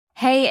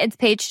Hey, it's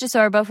Paige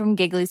DeSorbo from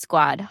Giggly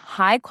Squad.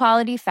 High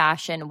quality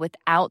fashion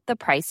without the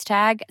price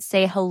tag.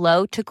 Say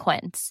hello to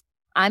Quince.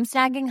 I'm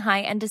snagging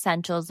high-end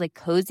essentials like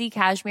cozy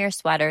cashmere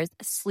sweaters,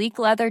 sleek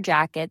leather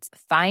jackets,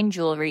 fine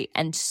jewelry,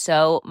 and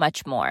so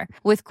much more.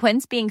 With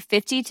Quince being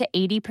 50 to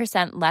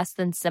 80% less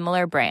than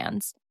similar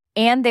brands.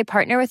 And they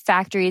partner with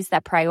factories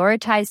that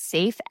prioritize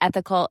safe,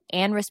 ethical,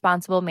 and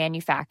responsible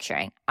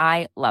manufacturing.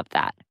 I love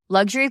that.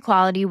 Luxury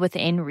quality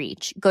within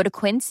reach. Go to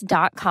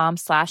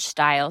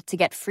quince.com/style to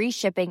get free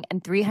shipping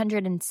and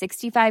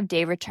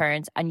 365-day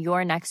returns on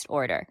your next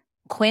order.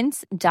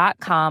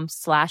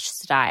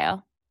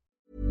 Quince.com/style.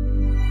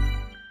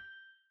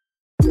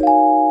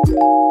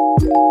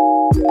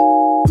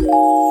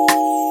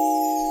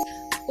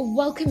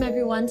 Welcome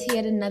everyone to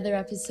yet another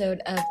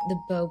episode of the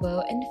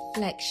Bobo and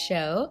Flex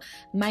Show.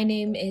 My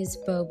name is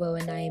Bobo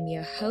and I am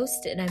your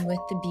host, and I'm with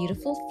the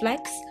beautiful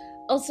Flex,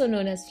 also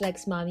known as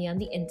Flex Mommy on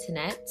the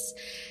internet.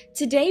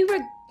 Today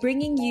we're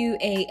bringing you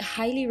a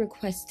highly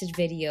requested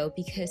video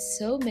because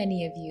so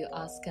many of you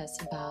ask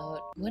us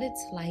about what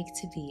it's like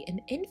to be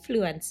an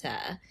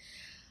influencer.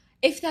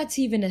 If that's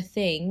even a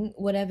thing,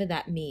 whatever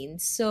that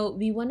means. So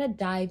we want to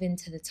dive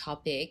into the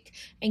topic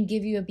and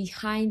give you a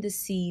behind the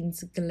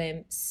scenes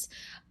glimpse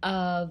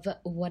of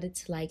what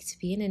it's like to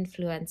be an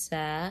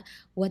influencer,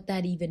 what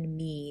that even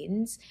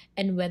means,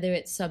 and whether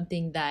it's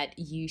something that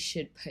you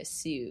should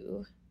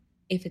pursue,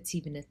 if it's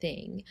even a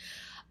thing.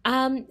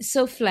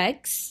 So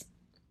Flex,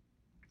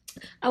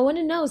 I want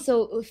to know,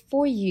 so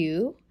for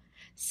you,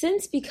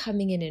 since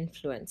becoming an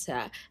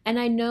influencer, and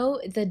I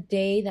know the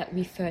day that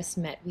we first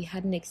met, we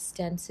had an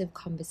extensive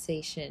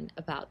conversation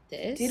about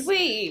this. Did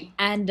we?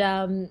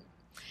 And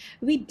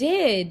we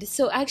did.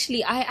 So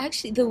actually,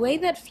 the way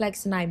that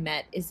Flex and I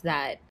met is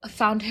that I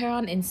found her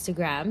on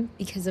Instagram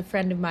because a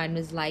friend of mine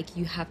was like,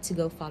 you have to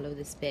go follow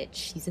this bitch.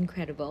 She's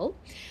incredible.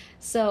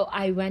 So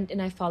I went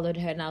and I followed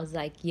her and I was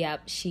like,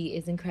 yep, she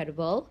is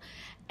incredible.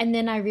 And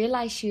then I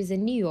realized she was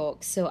in New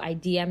York, so I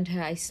DM'd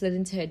her. I slid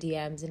into her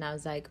DMs and I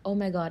was like, oh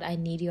my God, I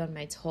need you on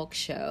my talk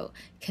show.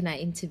 Can I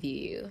interview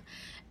you?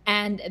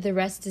 And the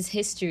rest is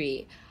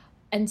history.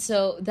 And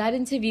so that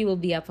interview will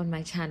be up on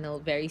my channel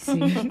very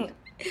soon.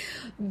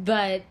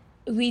 But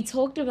we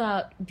talked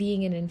about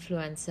being an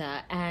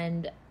influencer,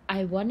 and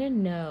I want to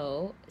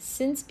know,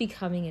 since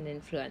becoming an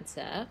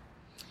influencer,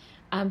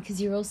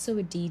 because you're also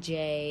a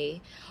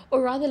DJ,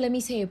 or rather, let me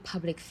say a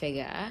public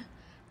figure,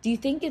 do you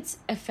think it's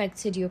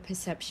affected your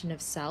perception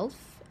of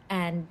self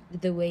and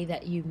the way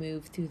that you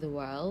move through the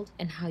world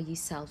and how you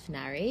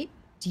self-narrate?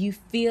 Do you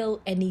feel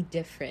any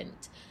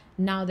different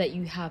now that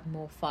you have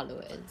more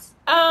followers?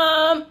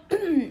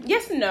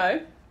 Yes and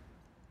no.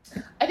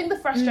 I think the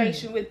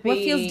frustration with being...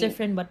 What feels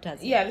different, what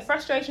doesn't? Yeah, the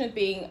frustration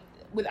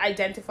with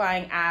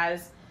identifying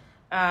as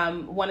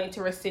wanting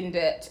to rescind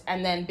it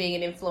and then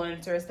being an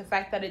influencer is the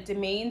fact that it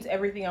demeans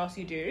everything else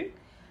you do.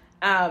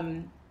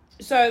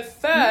 So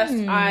first,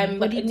 I'm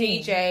like a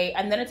DJ,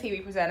 and then a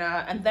TV presenter,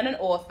 and then an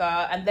author,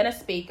 and then a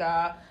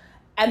speaker,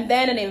 and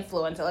then an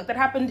influencer. Like, that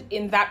happened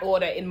in that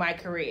order in my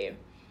career.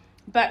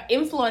 But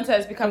influencer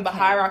has become the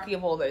hierarchy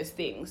of all those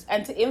things.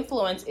 And to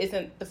influence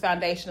isn't the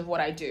foundation of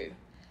what I do.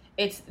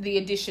 It's the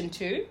addition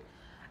to.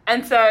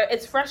 And so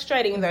it's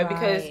frustrating, though,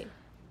 because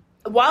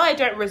while I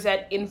don't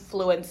resent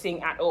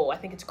influencing at all, I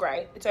think it's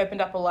great. It's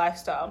opened up a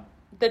lifestyle.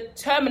 The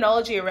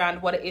terminology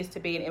around what it is to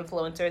be an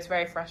influencer is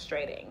very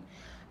frustrating,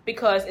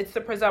 because it's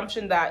the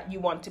presumption that you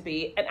want to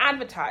be an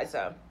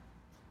advertiser,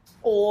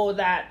 or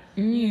that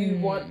you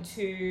want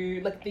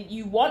to, like, that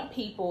you want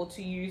people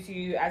to use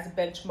you as a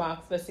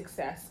benchmark for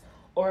success,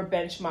 or a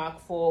benchmark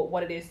for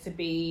what it is to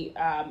be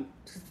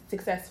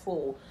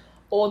successful,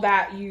 or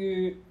that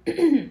you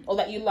or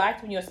that you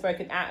liked when you're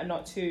spoken at and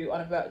not to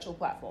on a virtual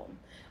platform,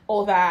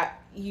 or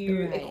that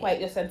you equate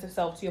your sense of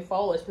self to your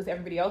followers because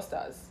everybody else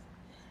does.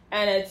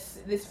 And it's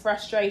this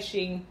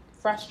frustrating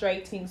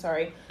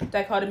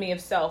dichotomy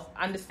of self,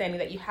 understanding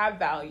that you have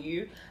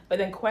value, but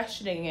then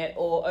questioning it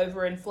or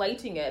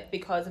overinflating it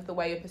because of the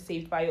way you're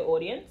perceived by your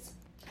audience.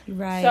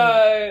 Right.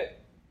 So,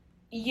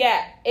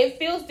 yeah, it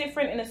feels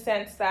different in a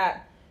sense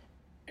that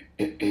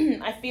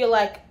I feel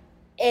like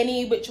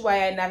any which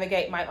way I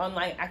navigate my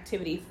online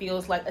activity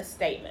feels like a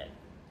statement.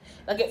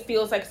 Like, it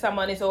feels like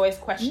someone is always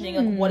questioning,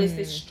 like, what is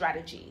this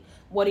strategy?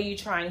 What are you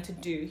trying to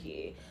do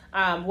here?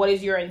 What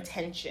is your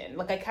intention?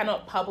 Like, I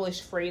cannot publish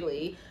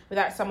freely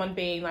without someone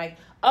being like,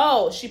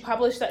 oh, she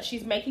published that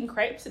she's making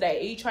crepes today.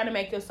 Are you trying to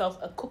make yourself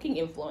a cooking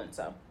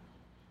influencer?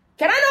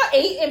 Can I not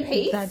eat in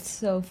peace? That's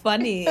so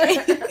funny.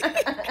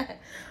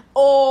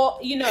 Or,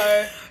 you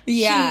know,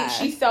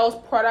 she sells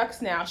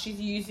products now. She's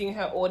using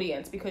her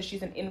audience because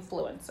she's an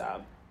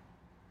influencer.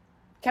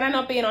 Can I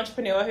not be an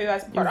entrepreneur who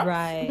has products?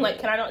 Right. Like,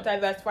 can I not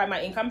diversify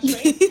my income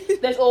stream?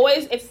 There's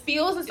always, it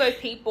feels as though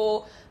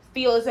people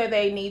feel as though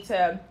they need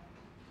to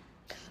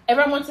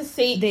Everyone wants to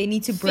see. They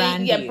need to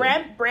brand you.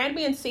 brand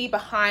me and see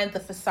behind the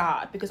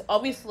facade, because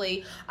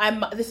obviously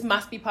this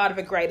must be part of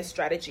a greater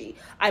strategy.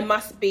 I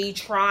must be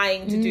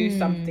trying to do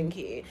something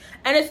here,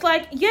 and it's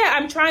like, yeah,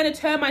 I'm trying to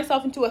turn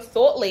myself into a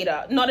thought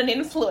leader, not an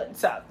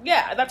influencer.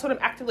 Yeah, that's what I'm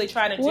actively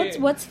trying to do.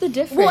 What's the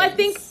difference? Well, I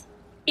think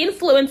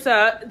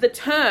influencer, the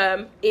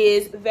term,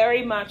 is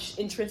very much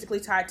intrinsically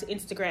tied to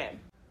Instagram,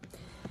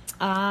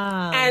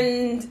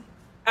 and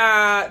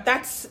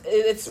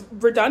it's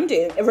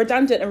redundant and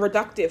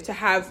reductive to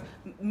have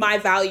my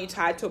value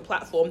tied to a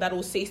platform that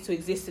will cease to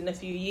exist in a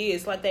few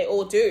years, like they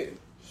all do.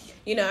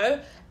 You know,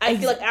 I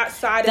feel like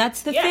outside of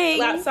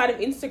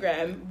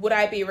Instagram, would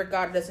I be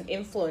regarded as an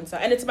influencer?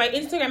 And it's my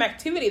Instagram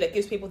activity that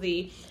gives people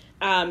the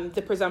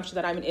presumption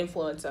that I'm an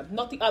influencer,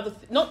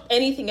 not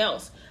anything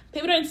else.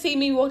 People don't see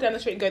me walk down the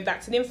street and go,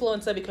 "That's an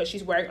influencer because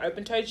she's wearing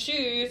open-toed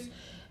shoes."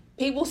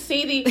 People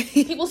see the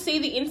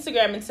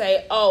Instagram and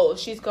say, "Oh,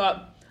 she's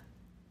got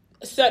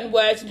certain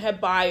words in her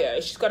bio.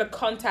 She's got a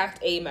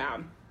contact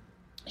email.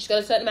 She's got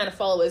a certain amount of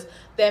followers.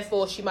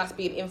 Therefore, she must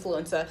be an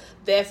influencer.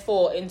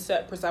 Therefore,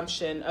 insert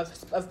presumption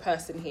of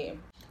person here."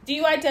 Do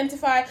you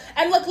identify?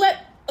 And look,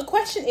 a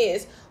question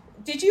is,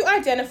 did you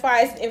identify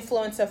as an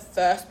influencer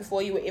first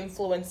before you were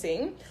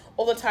influencing,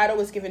 or the title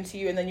was given to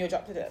you and then you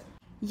adopted it?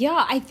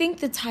 Yeah, I think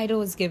the title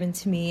was given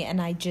to me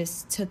and I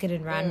just took it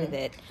and ran with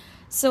it.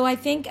 So I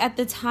think at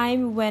the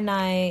time when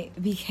I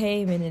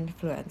became an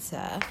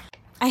influencer,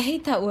 I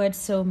hate that word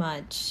so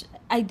much.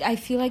 I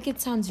feel like it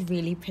sounds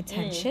really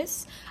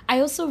pretentious. I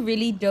also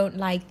really don't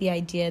like the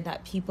idea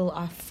that people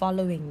are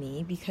following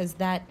me, because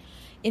that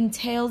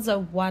entails a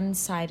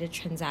one-sided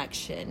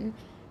transaction.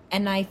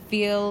 And I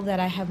feel that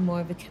I have more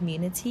of a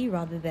community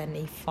rather than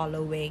a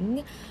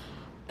following.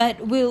 But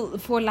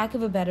for lack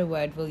of a better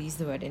word, we'll use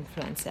the word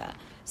influencer.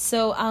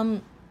 So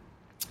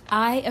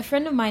a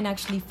friend of mine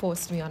actually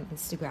forced me on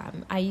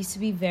Instagram. I used to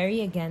be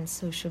very against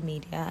social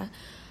media,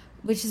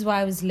 which is why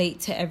I was late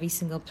to every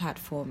single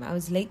platform. I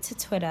was late to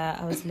Twitter,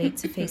 I was late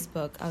to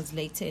Facebook, I was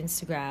late to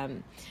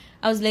Instagram,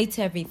 I was late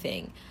to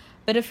everything.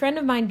 But a friend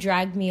of mine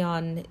dragged me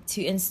on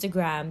to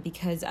Instagram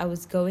because I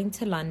was going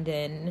to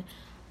London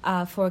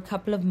for a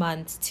couple of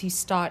months to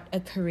start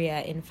a career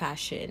in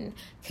fashion.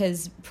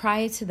 Because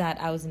prior to that,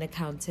 I was an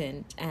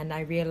accountant, and I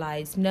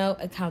realized, no,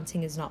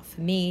 accounting is not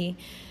for me.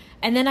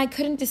 And then I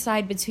couldn't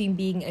decide between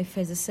being a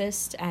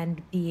physicist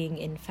and being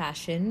in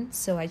fashion.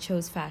 So I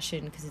chose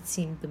fashion because it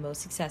seemed the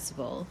most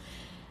accessible.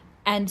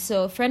 And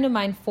so a friend of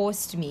mine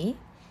forced me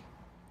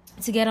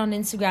to get on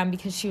Instagram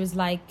because she was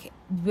like,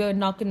 we're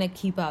not going to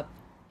keep up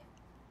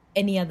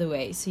any other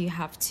way, so you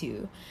have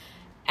to.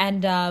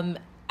 And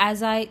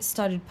as I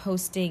started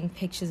posting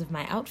pictures of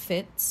my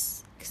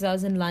outfits, because I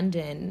was in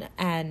London,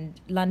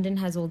 and London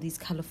has all these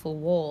colorful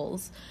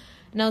walls,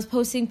 and I was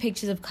posting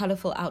pictures of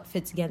colorful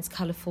outfits against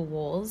colorful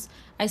walls,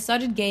 I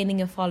started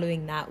gaining a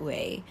following that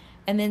way.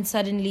 And then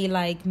suddenly,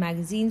 like,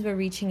 magazines were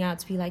reaching out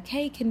to be like,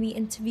 hey, can we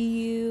interview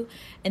you?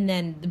 And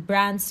then the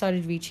brands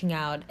started reaching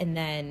out. And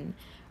then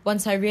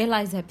once I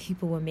realized that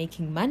people were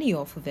making money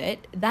off of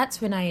it, that's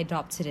when I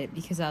adopted it,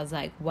 because I was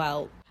like,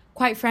 well,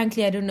 quite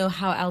frankly, I don't know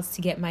how else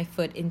to get my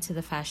foot into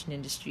the fashion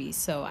industry,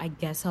 so I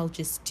guess I'll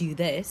just do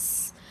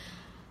this.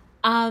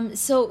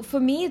 So for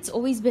me, it's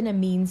always been a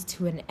means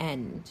to an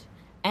end.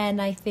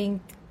 And I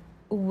think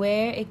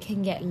where it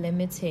can get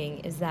limiting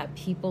is that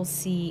people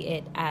see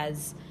it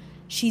as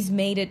she's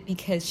made it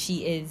because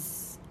she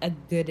is a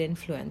good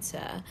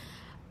influencer.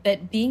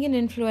 But being an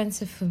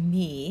influencer for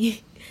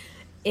me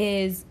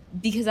is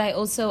because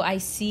I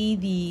see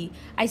the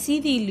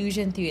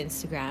illusion through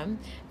Instagram,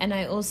 and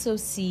I also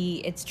see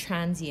its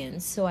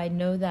transience. So I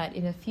know that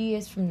in a few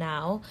years from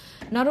now,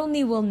 not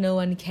only will no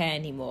one care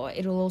anymore,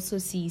 it will also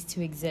cease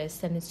to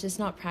exist, and it's just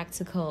not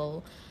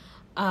practical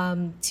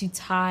to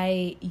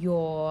tie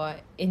your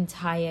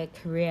entire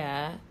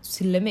career,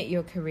 to limit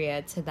your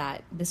career to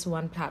this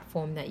one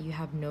platform that you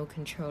have no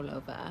control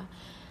over.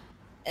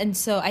 And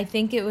so I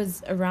think it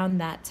was around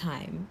that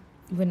time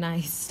when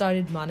I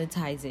started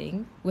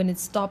monetizing, when it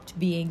stopped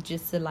being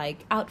just the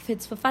like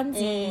outfits for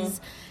funsies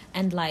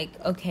and like,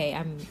 okay,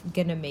 I'm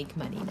gonna make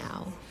money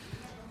now.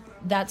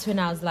 That's when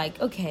I was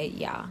like, okay,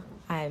 yeah,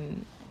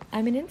 I'm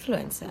an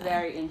influencer.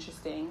 Very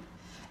interesting.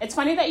 It's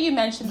funny that you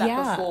mentioned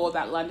that before,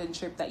 that London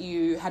trip, that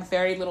you had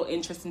very little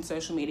interest in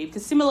social media,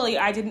 because similarly,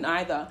 I didn't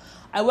either.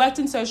 I worked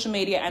in social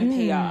media and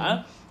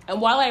PR,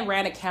 and while I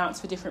ran accounts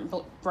for different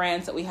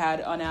brands that we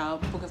had on our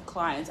book of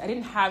clients, I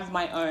didn't have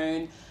my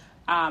own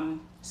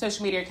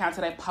social media accounts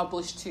that I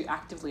published to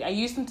actively. I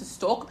used them to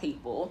stalk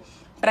people,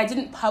 but I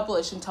didn't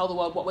publish and tell the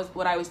world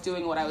what I was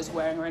doing, what I was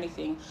wearing, or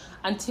anything,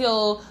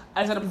 until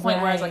I was at a point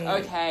where I was like,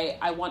 okay,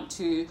 I want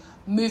to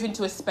move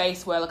into a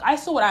space where, like, I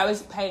saw what I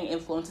was paying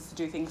influencers to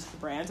do things for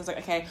brands. I was like,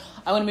 okay,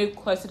 I want to move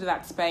closer to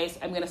that space.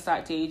 I'm going to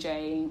start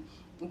DJing.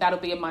 That'll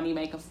be a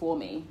moneymaker for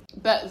me.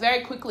 But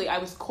very quickly, I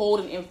was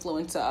called an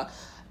influencer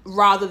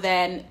rather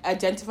than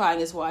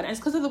identifying as one. And it's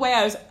because of the way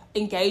I was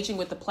engaging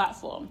with the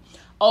platform.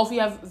 Or if you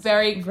have if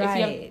you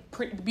Right.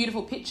 have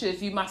beautiful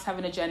pictures, you must have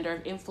an agenda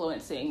of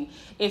influencing.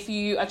 If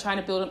you are trying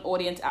to build an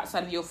audience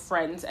outside of your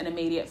friends and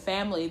immediate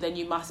family, then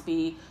you must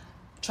be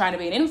trying to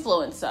be an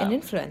influencer. An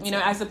influencer. You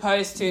know, as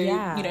opposed to,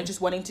 Yeah. you know, just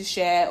wanting to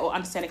share or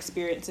understand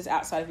experiences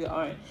outside of your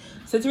own.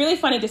 So it's a really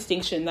funny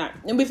distinction that,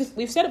 and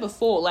we've said it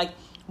before, like,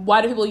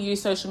 why do people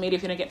use social media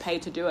if you don't get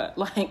paid to do it?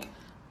 Like,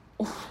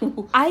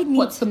 I need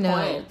what's to the know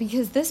point?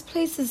 because this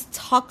place is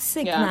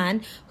toxic, Yeah.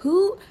 man.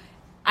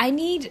 I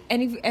need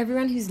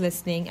everyone who's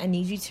listening, I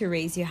need you to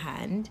raise your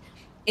hand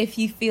if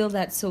you feel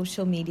that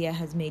social media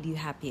has made you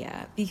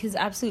happier, because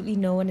absolutely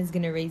no one is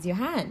going to raise your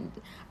hand.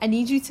 I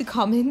need you to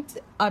comment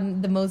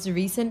on the most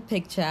recent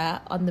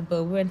picture on the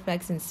Bobo and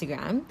Flex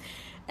Instagram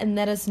and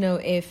let us know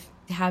if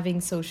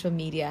having social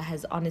media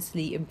has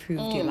honestly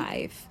improved your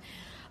life.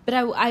 But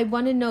I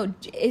want to know,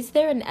 is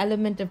there an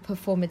element of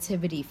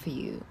performativity for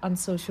you on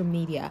social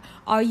media?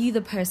 Are you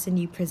the person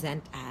you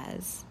present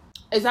as?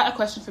 Is that a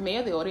question for me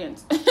or the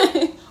audience?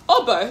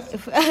 Or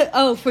both?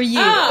 Oh, for you.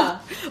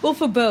 Ah. Well,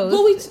 for both.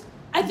 Well,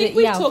 I think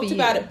we've Yeah, talked for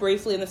about you. it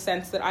briefly in the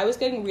sense that I was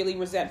getting really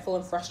resentful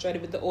and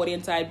frustrated with the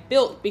audience I had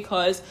built,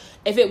 because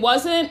if it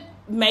wasn't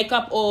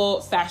makeup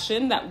or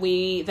fashion that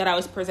I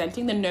was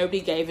presenting, then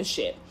nobody gave a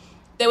shit.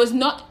 There was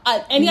not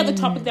any other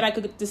topic that I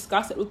could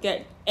discuss that would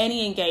get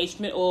any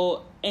engagement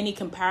or any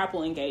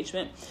comparable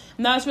engagement.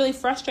 And that was really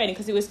frustrating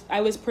because I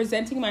was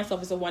presenting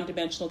myself as a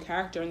one-dimensional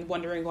character and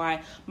wondering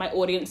why my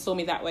audience saw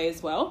me that way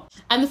as well.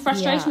 And the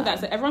frustration with that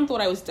is that everyone thought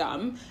I was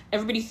dumb.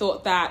 Everybody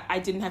thought that I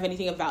didn't have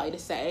anything of value to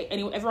say.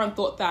 Everyone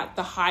thought that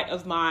the height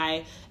of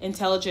my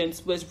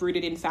intelligence was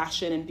rooted in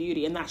fashion and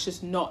beauty, and that's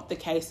just not the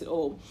case at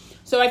all.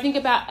 So I think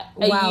about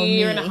a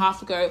year and a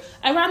half ago,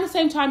 around the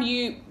same time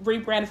you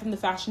rebranded from the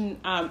Fashion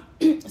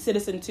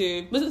Citizen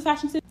to, was it the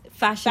Fashion Citizen?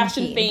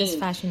 Fashion Fiend. This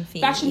Fashion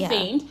Fiend. Fashion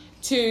Fiend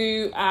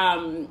to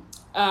Boba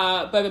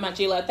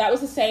Magila. That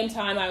was the same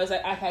time I was like,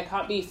 okay, I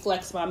can't be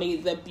Flex Mummy,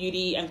 the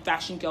beauty and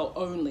fashion girl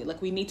only.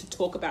 Like, we need to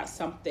talk about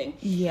something.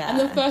 Yeah. And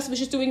then first was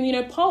just doing,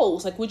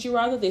 polls. Like, would you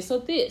rather this or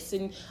this?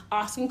 And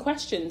asking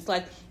questions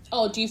like,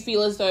 oh, do you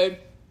feel as though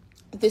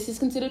this is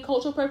considered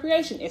cultural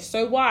appropriation? If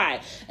so,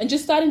 why? And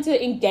just starting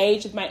to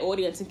engage with my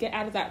audience and get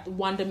out of that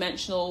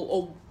one-dimensional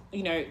or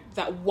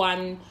that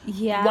one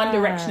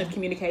direction of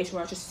communication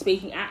where I was just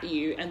speaking at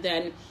you, and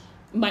then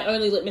my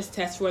only litmus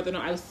test for whether or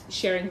not I was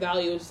sharing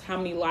value was how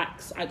many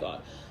likes I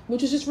got,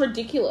 which is just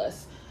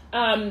ridiculous.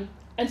 And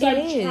so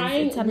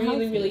I'm trying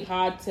really, really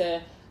hard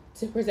to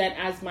present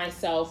as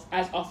myself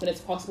as often as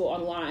possible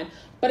online,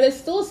 but there's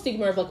still a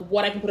stigma of like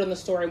what I can put on the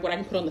story, what I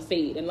can put on the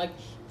feed, and like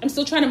I'm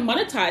still trying to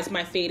monetize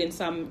my feed in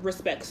some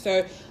respects.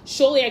 So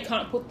surely I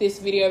can't put this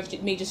video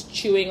of me just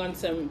chewing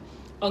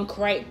on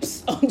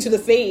crepes onto the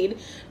feed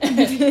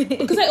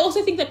because I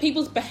also think that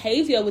people's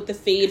behavior with the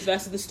feed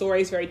versus the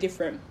story is very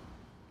different.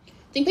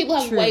 I think people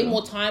have way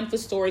more time for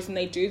stories than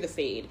they do the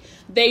feed.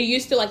 They're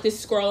used to like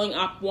this scrolling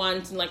up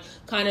once and like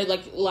kind of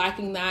like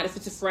liking that if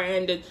it's a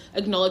friend and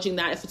acknowledging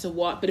that if it's a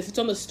what. But if it's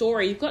on the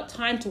story, you've got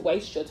time to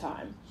waste your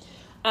time.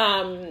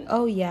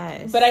 Oh,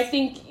 yes. But I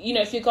think,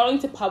 if you're going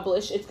to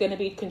publish, it's going to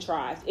be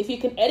contrived. If you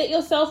can edit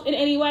yourself in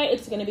any way,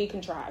 it's going to be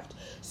contrived.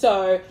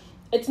 So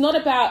it's not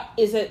about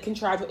is it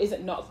contrived or is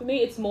it not for me.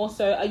 It's more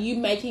so, are you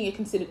making a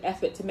considered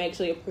effort to make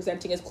sure you're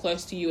presenting as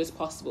close to you as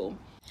possible?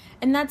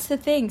 And that's the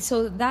thing.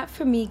 So that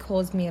for me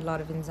caused me a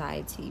lot of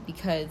anxiety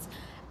because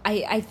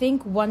I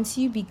think once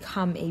you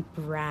become a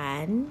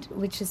brand,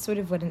 which is sort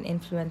of what an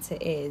influencer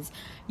is,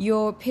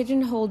 you're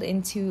pigeonholed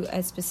into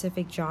a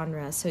specific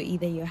genre. So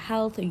either your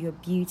health or your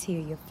beauty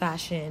or your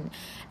fashion.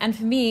 And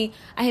for me,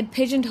 I had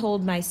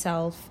pigeonholed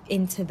myself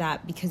into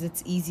that because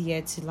it's easier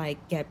to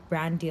like get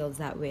brand deals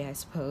that way, I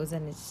suppose.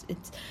 And it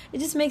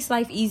just makes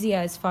life easier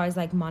as far as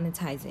like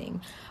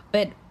monetizing.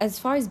 But as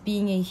far as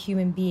being a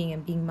human being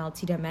and being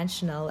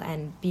multidimensional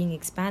and being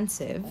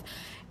expansive,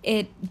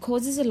 it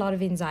causes a lot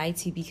of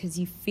anxiety because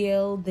you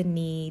feel the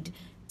need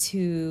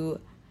to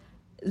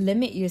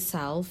limit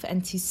yourself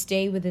and to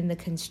stay within the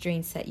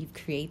constraints that you've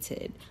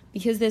created.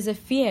 Because there's a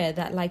fear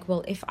that like,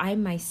 well, if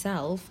I'm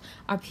myself,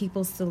 are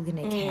people still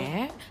gonna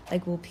care?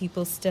 Like, will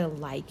people still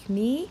like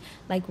me?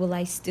 Like, will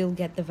I still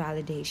get the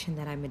validation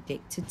that I'm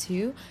addicted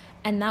to?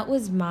 And that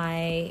was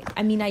I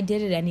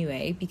did it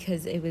anyway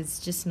because it was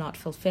just not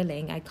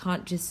fulfilling. I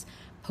can't just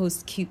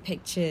post cute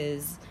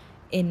pictures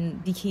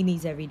in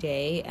bikinis every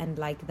day and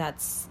like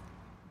that's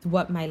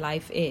what my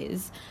life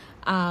is.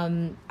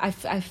 I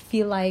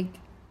feel like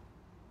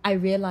I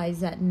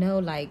realized that no,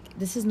 like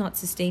this is not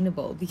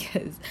sustainable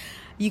because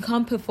you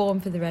can't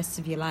perform for the rest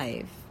of your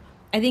life.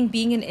 I think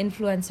being an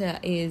influencer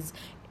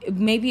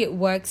maybe it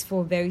works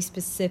for a very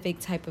specific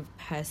type of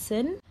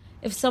person.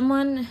 If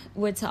someone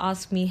were to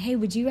ask me, hey,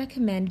 would you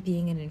recommend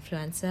being an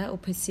influencer or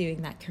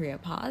pursuing that career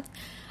path?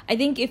 I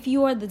think if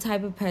you are the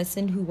type of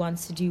person who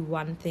wants to do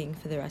one thing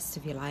for the rest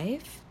of your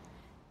life,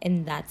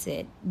 and that's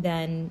it,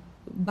 then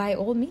by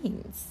all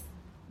means.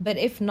 But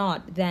if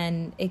not,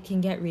 then it can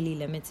get really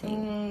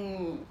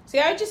limiting. See,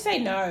 I would just say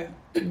no.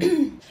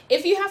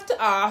 If you have to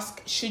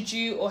ask, should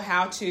you or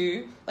how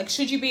to, like,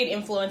 should you be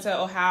an influencer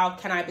or how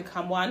can I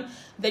become one,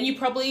 then you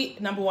probably,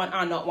 number one,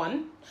 are not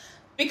one.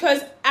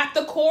 Because at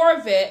the core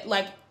of it,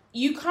 like,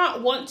 you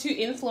can't want to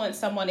influence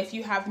someone if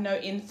you have no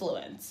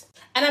influence.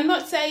 And I'm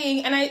not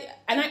saying, and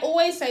I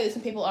always say this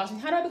when people ask me,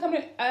 how do I become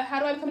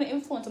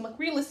an influencer? I'm like,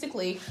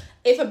 realistically,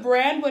 if a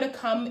brand were to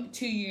come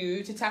to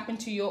you to tap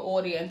into your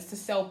audience to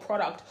sell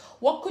product,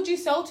 what could you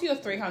sell to your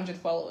 300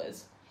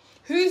 followers?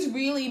 Who's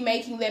really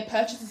making their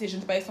purchase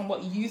decisions based on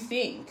what you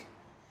think?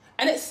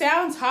 And it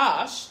sounds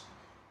harsh,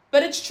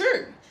 but it's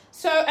true.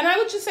 So, and I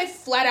would just say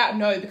flat out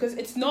no, because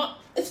it's not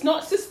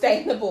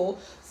sustainable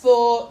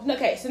for,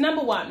 okay, so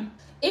number one,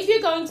 if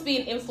you're going to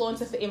be an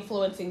influencer for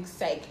influencing's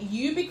sake,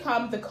 you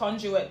become the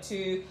conduit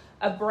to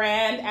a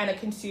brand and a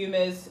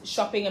consumer's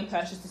shopping and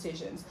purchase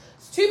decisions.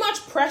 It's too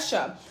much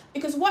pressure,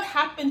 because what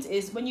happens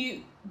is when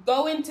you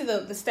go into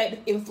the state of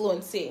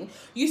influencing,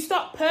 you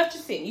stop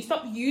purchasing, you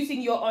stop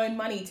using your own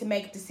money to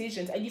make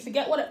decisions, and you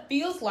forget what it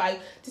feels like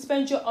to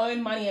spend your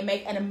own money and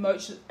make an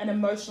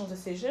emotional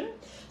decision.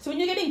 So when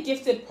you're getting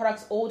gifted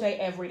products all day,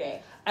 every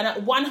day, and a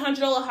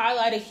 $100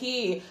 highlighter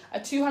here, a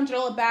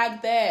 $200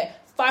 bag there,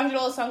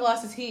 $500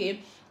 sunglasses here,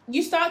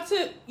 you start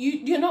to,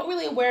 you're not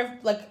really aware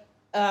of like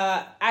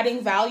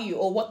adding value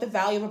or what the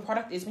value of a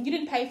product is when you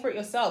didn't pay for it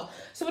yourself.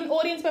 So when an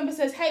audience member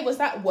says, hey, was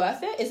that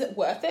worth it? Is it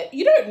worth it?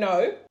 You don't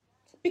know,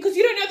 because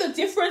you don't know the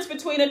difference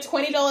between a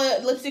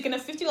 $20 lipstick and a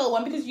 $50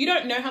 one, because you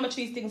don't know how much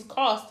these things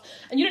cost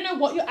and you don't know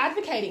what you're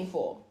advocating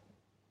for.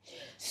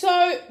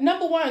 So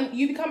number one,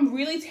 you become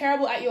really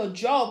terrible at your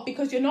job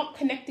because you're not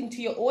connecting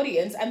to your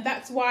audience, and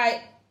that's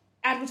why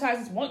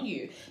advertisers want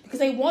you, because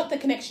they want the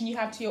connection you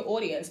have to your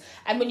audience.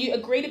 And when you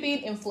agree to be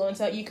an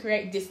influencer, you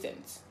create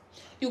distance.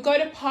 You'll go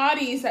to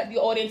parties that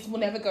your audience will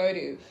never go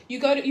to.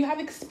 You have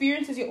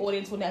experiences your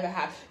audience will never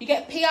have. You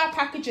get PR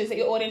packages that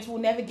your audience will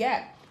never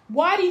get.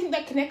 Why do you think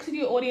that connects with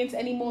your audience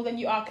any more than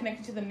you are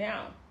connected to them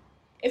now?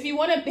 If you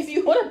want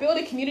to build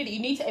a community, you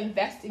need to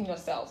invest in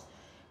yourself.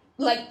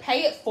 Like,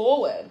 pay it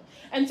forward.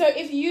 And so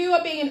if you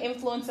are being an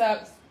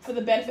influencer for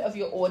the benefit of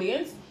your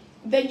audience,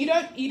 then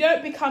you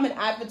don't become an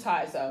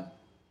advertiser.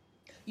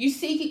 You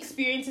seek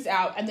experiences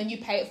out and then you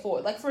pay it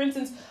forward. Like, for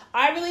instance,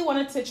 I really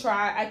wanted to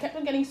try, I kept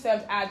on getting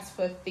served ads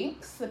for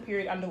Thinx, the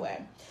period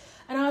underwear.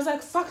 And I was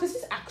like, fuck, does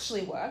this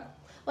actually work?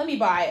 Let me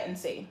buy it and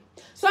see.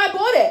 So I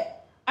bought it.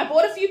 I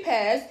bought a few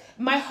pairs.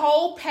 My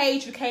whole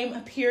page became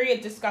a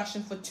period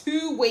discussion for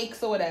 2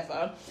 weeks or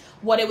whatever.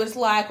 What it was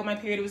like, what my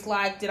period was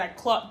like. Did I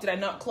clot? Did I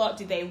not clot?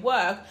 Did they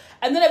work?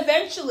 And then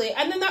eventually,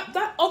 and then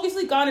that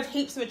obviously garnered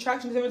heaps of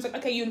attraction, because everyone's like,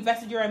 okay, you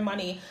invested your own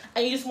money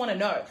and you just want to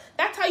know.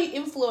 That's how you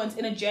influence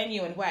in a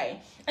genuine way.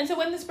 And so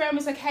when this brand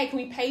was like, hey, can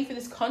we pay for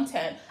this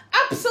content?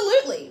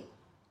 Absolutely.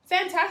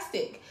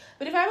 Fantastic.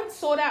 But if I haven't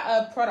sought out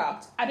a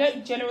product, I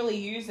don't generally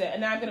use it, and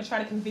now I'm going to try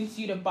to convince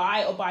you to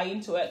buy or buy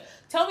into it.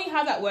 Tell me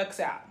how that works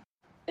out.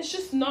 It's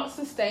just not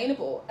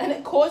sustainable, and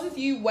it causes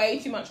you way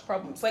too much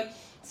problems. Like,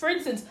 for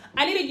instance,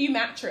 I need a new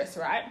mattress,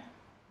 right?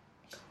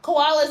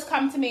 Koala's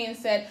come to me and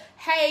said,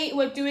 hey,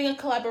 we're doing a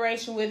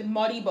collaboration with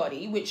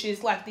Modibody, which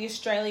is like the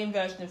Australian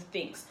version of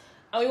Thinx,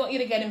 and we want you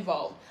to get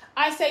involved.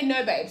 I say,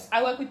 no, babes,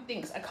 I work with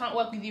Thinx. I can't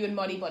work with you and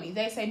Modibody.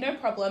 They say, no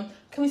problem.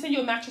 Can we send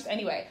you a mattress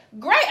anyway?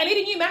 Great, I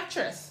need a new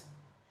mattress.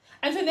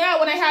 And so now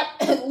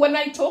when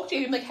I talk to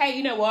you, I'm like, hey,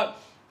 you know what?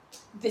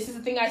 This is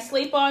the thing I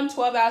sleep on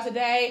 12 hours a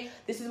day.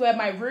 This is where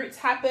my roots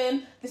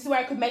happen. This is where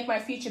I could make my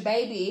future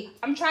baby.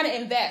 I'm trying to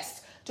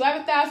invest. Do I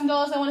have $1,000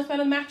 I want to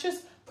spend on a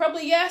mattress?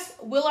 Probably yes.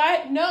 Will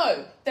I?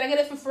 No. Did I get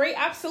it for free?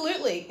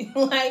 Absolutely.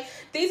 Like,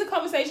 these are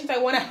conversations I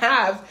want to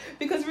have,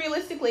 because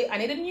realistically, I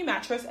needed a new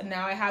mattress and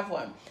now I have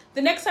one.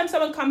 The next time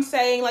someone comes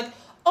saying like,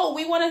 oh,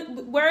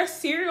 we're a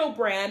cereal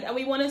brand and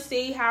we want to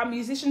see how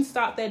musicians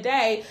start their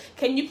day.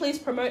 Can you please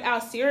promote our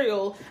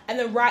cereal? And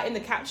then write in the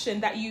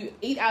caption that you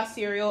eat our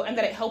cereal and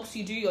that it helps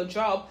you do your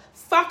job.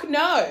 Fuck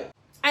no.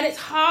 And it's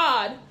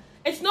hard.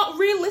 It's not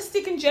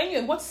realistic and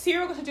genuine. What's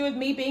cereal got to do with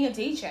me being a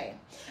DJ?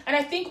 And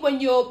I think when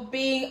you're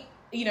being,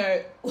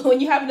 when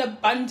you have an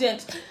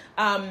abundant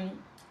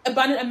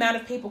amount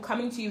of people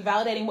coming to you,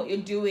 validating what you're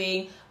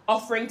doing,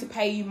 offering to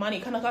pay you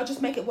money, kind of like, I'll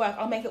just make it work.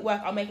 I'll make it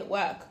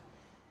work.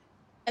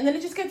 And then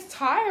it just gets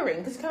tiring,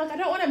 because kind of like, I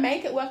don't want to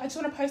make it work. I just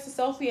want to post a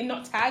selfie and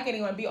not tag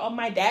anyone, be on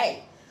my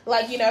day.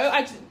 Like,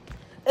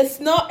 it's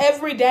not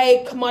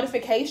everyday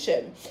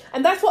commodification.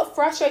 And that's what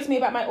frustrates me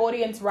about my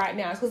audience right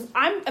now, because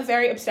I'm a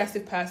very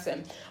obsessive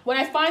person. When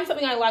I find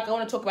something I like, I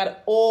want to talk about it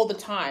all the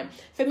time.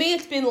 For me,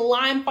 it's been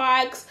Lime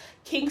bikes,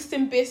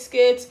 Kingston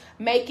biscuits,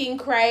 making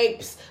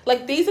crepes.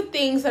 Like, these are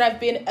things that I've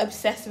been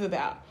obsessive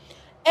about.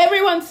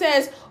 Everyone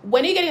says,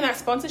 when are you getting that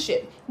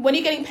sponsorship? When are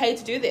you getting paid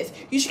to do this?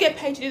 You should get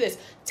paid to do this.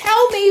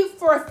 Tell me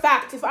for a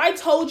fact, if I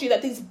told you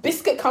that this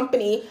biscuit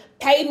company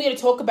paid me to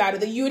talk about it,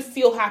 that you would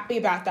feel happy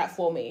about that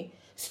for me.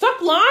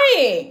 Stop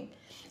lying.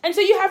 And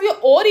so you have your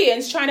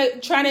audience trying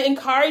to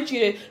encourage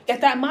you to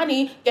get that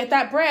money, get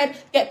that bread,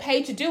 get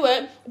paid to do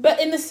it. But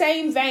in the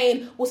same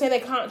vein, will say they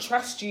can't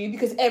trust you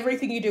because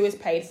everything you do is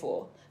paid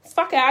for.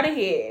 Fuck out of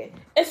here.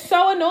 It's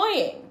so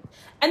annoying.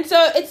 And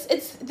so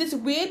it's this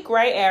weird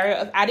grey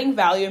area of adding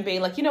value and being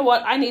like, you know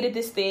what, I needed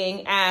this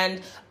thing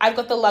and I've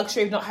got the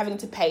luxury of not having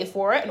to pay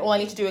for it, and all I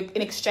need to do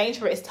in exchange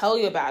for it is tell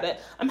you about it.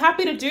 I'm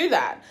happy to do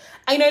that.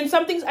 And, you know, and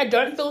some things I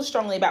don't feel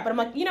strongly about, but I'm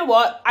like, you know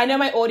what, I know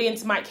my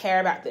audience might care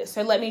about this,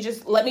 so let me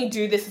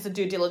do this as a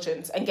due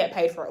diligence and get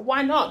paid for it.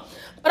 Why not?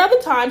 But other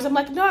times I'm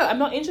like, no, I'm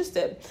not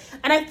interested.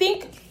 And I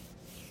think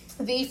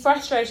the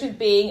frustration of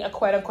being a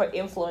quote unquote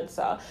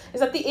influencer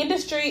is that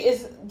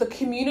the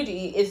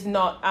community is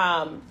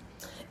not,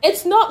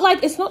 it's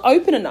not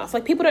open enough.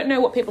 Like, people don't know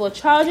what people are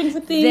charging for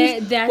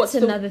things. That's what's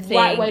another the thing.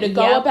 right way to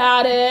go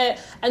about it.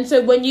 And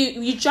so when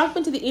you jump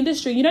into the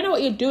industry, you don't know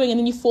what you're doing, and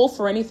then you fall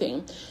for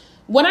anything.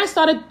 When I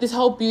started this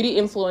whole beauty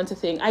influencer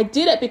thing, I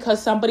did it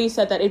because somebody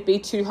said that it'd be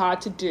too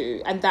hard to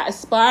do, and that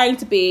aspiring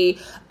to be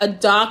a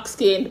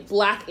dark-skinned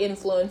black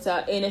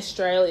influencer in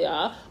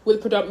Australia with a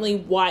predominantly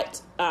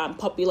white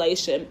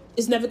population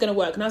is never going to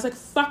work. And I was like,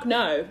 fuck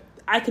no.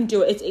 I can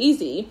do it. It's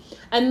easy.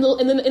 And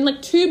then in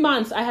like 2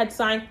 months, I had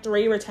signed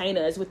 3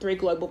 retainers with 3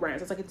 global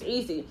brands. I was like, it's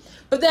easy.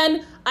 But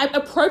then I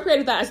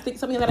appropriated that as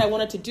something that I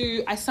wanted to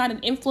do. I signed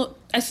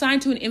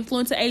to an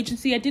influencer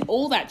agency. I did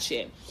all that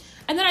shit.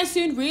 And then I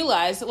soon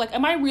realized that, like,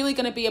 am I really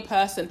going to be a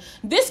person?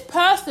 This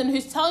person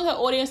who's telling her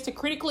audience to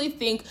critically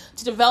think,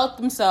 to develop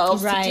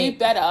themselves, to do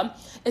better,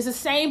 is the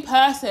same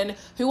person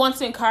who wants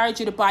to encourage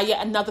you to buy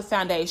yet another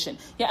foundation,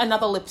 yet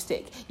another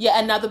lipstick,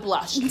 yet another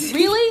blush.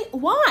 Really?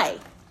 Why?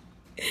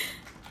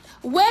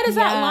 Where does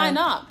that line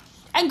up?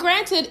 And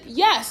granted,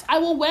 yes, I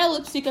will wear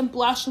lipstick and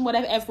blush and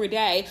whatever every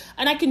day,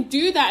 and I can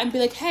do that and be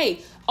like,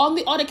 hey, on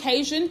the odd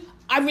occasion,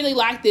 I really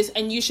like this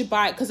and you should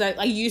buy it because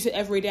I use it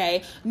every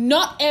day.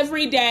 Not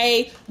every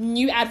day,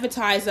 new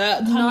advertiser,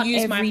 come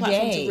use my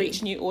platform to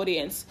reach new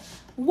audience.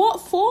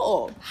 What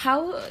for?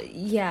 How?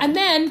 Yeah. And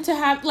then to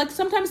have, like,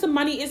 sometimes the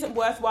money isn't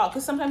worthwhile,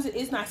 because sometimes it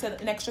is nice to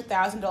have an extra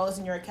 $1,000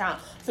 in your account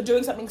for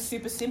doing something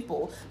super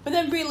simple. But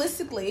then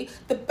realistically,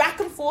 the back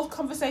and forth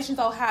conversations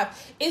I'll have,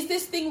 is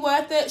this thing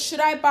worth it?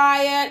 Should I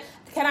buy it?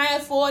 Can I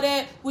afford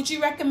it? Would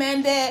you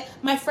recommend it?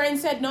 My friend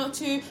said not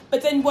to,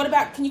 but then what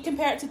about, can you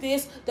compare it to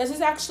this? Does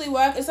this actually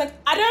work? It's like,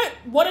 I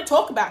don't want to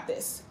talk about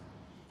this.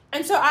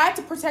 And so I had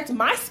to protect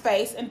my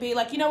space and be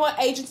like, you know what,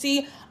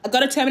 agency, I got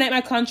to terminate my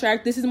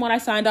contract. This isn't what I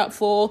signed up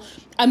for.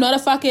 I'm not a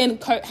fucking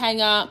coat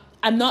hanger.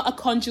 I'm not a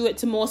conduit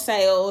to more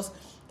sales.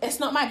 It's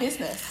not my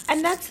business.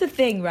 And that's the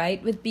thing,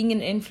 right, with being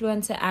an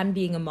influencer and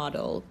being a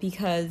model,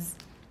 because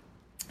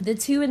the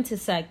two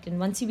intersect, and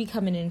once you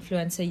become an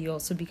influencer, you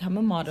also become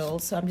a model.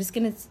 So I'm just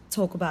going to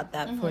talk about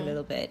that for a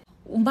little bit.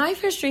 My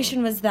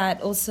frustration was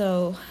that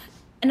also,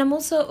 and I'm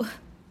also,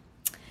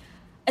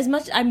 as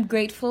much, I'm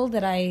grateful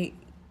that I'm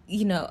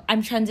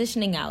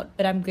transitioning out,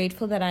 but I'm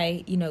grateful that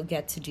I,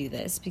 get to do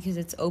this because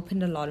it's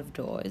opened a lot of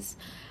doors.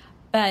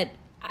 But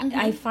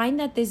I find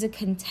that there's a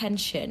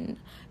contention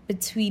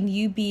between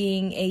you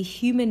being a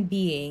human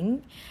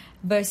being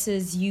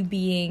versus you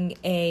being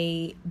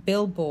a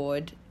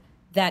billboard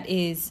that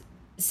is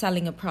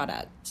selling a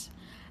product.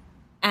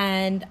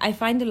 And I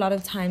find a lot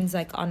of times,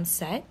 like on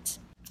set,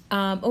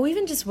 or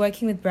even just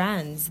working with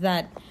brands,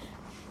 that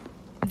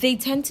they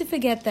tend to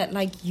forget that,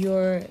 like,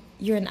 you're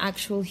an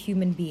actual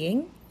human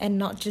being and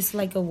not just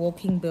like a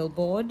walking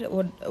billboard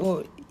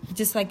or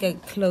just like a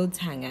clothes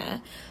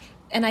hanger.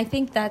 And I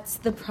think that's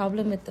the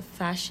problem with the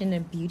fashion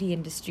and beauty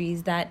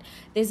industries, that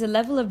there's a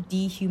level of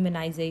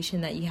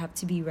dehumanization that you have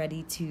to be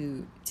ready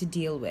to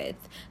deal with.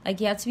 Like,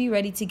 you have to be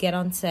ready to get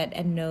on set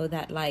and know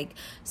that, like,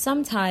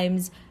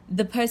 sometimes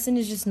the person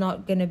is just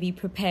not going to be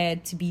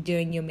prepared to be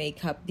doing your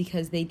makeup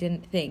because they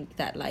didn't think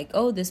that, like,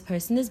 oh, this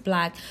person is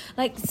black.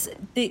 Like,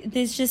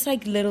 there's just,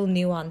 like, little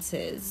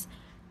nuances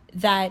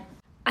that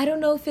I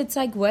don't know if it's,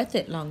 like, worth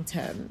it long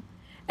term.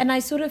 And I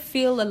sort of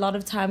feel a lot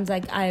of times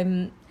like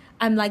I'm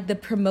like the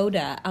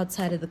promoter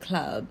outside of the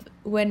club,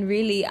 when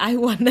really I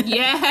want to...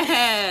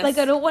 Yes! Like,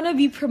 I don't want to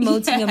be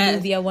promoting a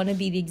movie. I want to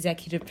be the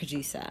executive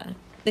producer.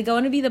 Like, I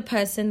want to be the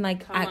person,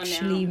 like,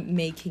 actually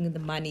making the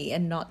money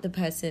and not the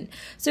person.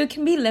 So it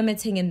can be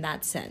limiting in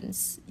that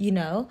sense,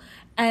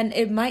 And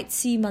it might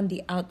seem on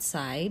the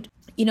outside...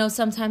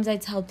 sometimes I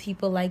tell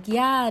people, like,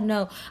 yeah,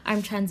 no,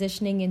 I'm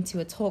transitioning into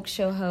a talk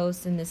show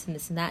host and this and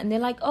this and that. And they're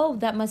like, oh,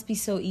 that must be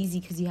so easy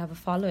because you have a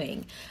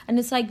following. And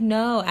it's like,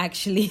 no,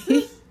 actually...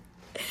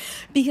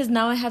 Because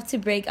now I have to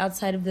break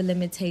outside of the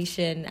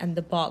limitation and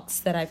the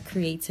box that I've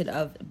created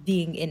of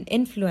being an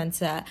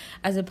influencer,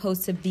 as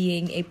opposed to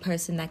being a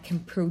person that can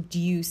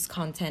produce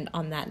content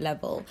on that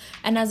level.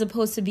 And as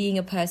opposed to being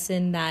a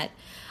person that...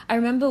 I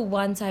remember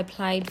once I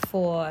applied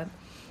for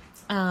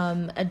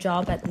a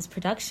job at this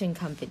production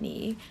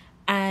company,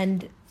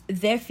 and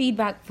their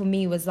feedback for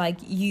me was like,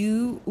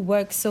 you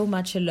work so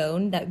much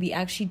alone that we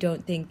actually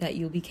don't think that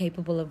you'll be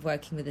capable of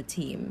working with a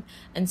team,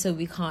 and so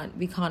we can't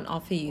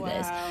offer you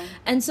this.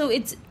 And so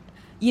it's,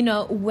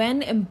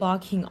 when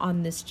embarking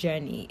on this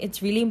journey,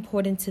 it's really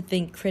important to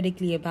think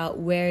critically about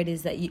where it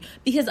is that you...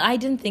 Because I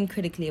didn't think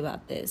critically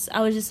about this.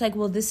 I was just like,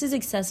 well, this is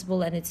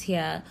accessible and it's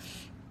here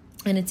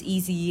and it's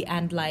easy,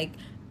 and, like,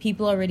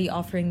 people are already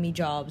offering me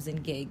jobs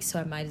and gigs, so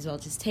I might as well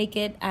just take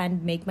it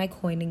and make my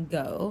coin and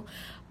go.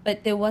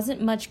 But there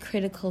wasn't much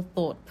critical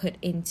thought put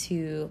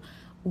into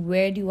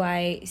how do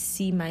I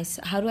see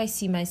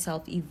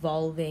myself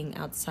evolving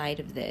outside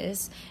of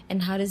this,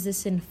 and how does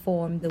this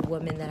inform the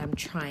woman that I'm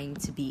trying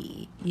to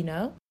be, you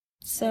know?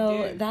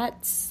 So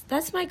that's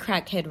my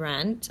crackhead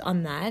rant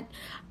on that.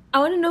 I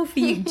want to know for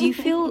you, do you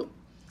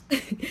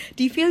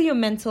feel your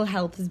mental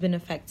health has been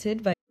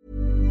affected by...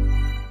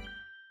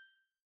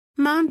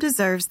 Mom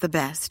deserves the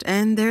best,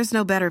 and there's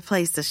no better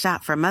place to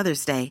shop for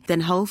Mother's Day than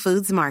Whole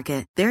Foods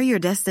Market. They're your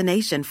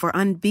destination for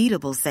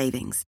unbeatable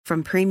savings,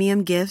 from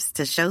premium gifts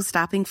to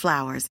show-stopping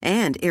flowers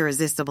and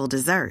irresistible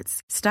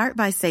desserts. Start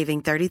by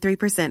saving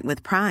 33%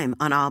 with Prime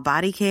on all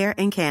body care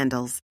and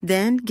candles.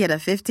 Then get a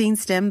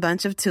 15-stem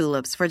bunch of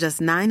tulips for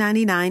just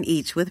 $9.99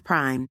 each with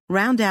Prime.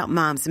 Round out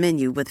Mom's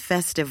menu with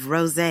festive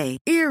rosé,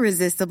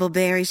 irresistible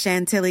berry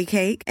chantilly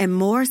cake, and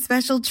more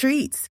special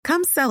treats.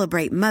 Come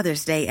celebrate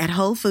Mother's Day at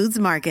Whole Foods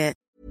Market.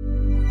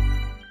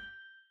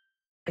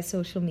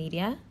 Social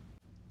media?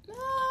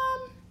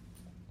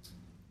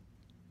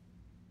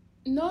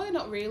 No,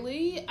 not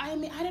really. I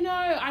mean, I don't know.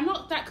 I'm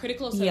not that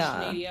critical of social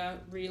media,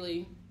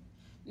 really.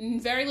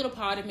 Very little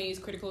part of me is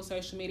critical of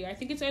social media. I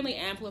think it's only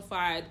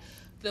amplified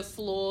the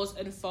flaws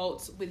and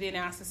faults within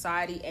our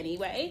society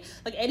anyway.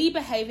 Like, any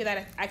behavior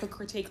that I could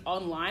critique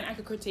online, I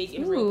could critique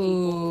in real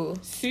people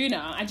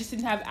sooner. I just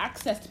didn't have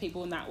access to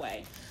people in that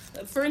way.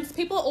 For instance,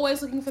 people are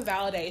always looking for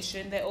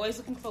validation. They're always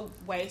looking for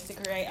ways to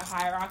create a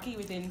hierarchy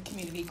within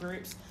community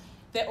groups.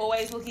 They're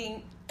always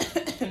looking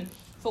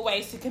for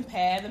ways to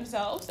compare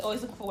themselves. They're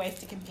always looking for ways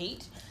to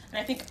compete.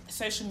 And I think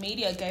social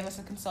media gave us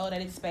a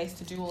consolidated space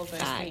to do all of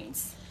those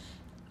things.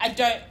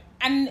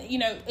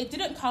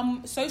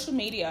 Social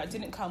media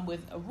didn't come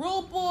with a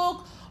rule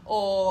book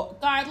or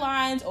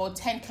guidelines or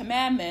 10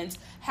 commandments.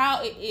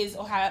 How it is,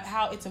 or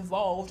how it's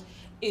evolved,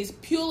 is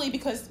purely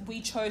because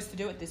we chose to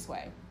do it this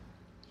way.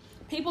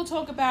 People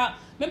talk about,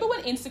 remember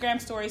when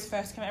Instagram stories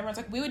first came out, everyone's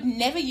like, we would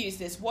never use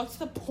this. What's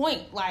the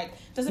point? Like,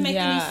 doesn't make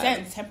any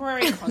sense.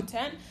 Temporary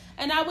content.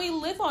 And now we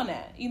live on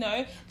it, you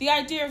know? The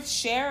idea of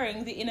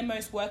sharing the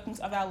innermost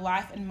workings of our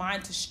life and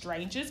mind to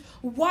strangers.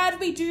 Why did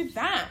we do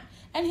that?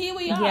 And here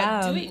we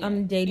are doing it. On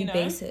a daily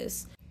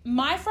basis.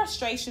 My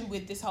frustration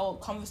with this whole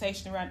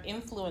conversation around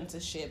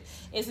influencership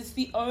is it's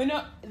the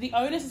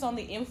onus is on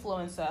the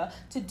influencer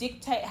to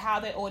dictate how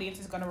their audience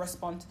is going to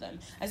respond to them.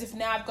 As if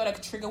now I've got a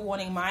trigger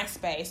warning my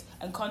space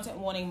and content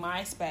warning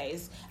my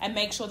space, and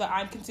make sure that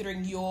I'm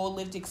considering your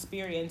lived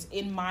experience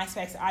in my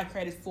space that I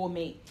created for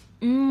me.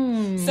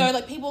 So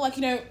like people, like,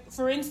 you know,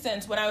 for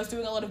instance, when I was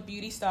doing a lot of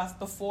beauty stuff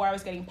before I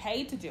was getting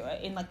paid to do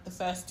it in like the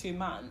first 2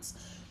 months,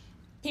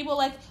 people are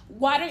like,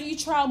 why don't you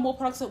trial more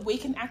products that we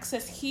can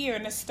access here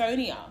in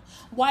Estonia?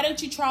 Why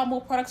don't you trial more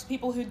products for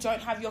people who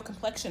don't have your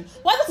complexion?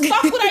 Why the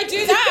fuck would I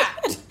do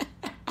that?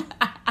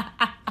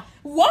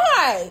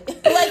 Why?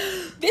 Like,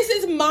 this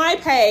is my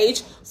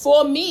page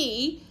for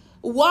me.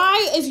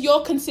 Why is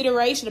your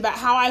consideration about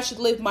how I should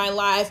live my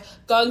life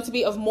going to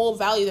be of more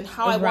value than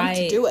how I want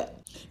to do it?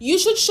 You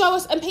should show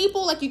us, and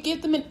people, like, you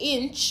give them an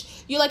inch.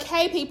 You're like,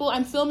 hey, people,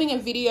 I'm filming a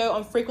video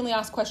on frequently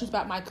asked questions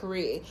about my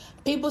career.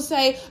 People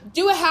say,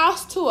 do a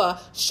house tour.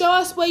 Show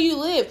us where you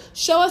live.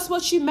 Show us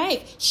what you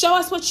make. Show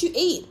us what you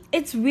eat.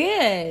 It's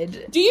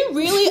weird. Do you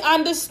really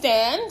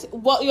understand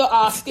what you're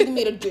asking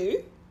me to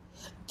do?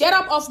 Get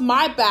up off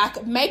my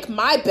back, make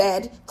my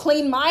bed,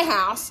 clean my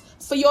house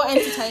for your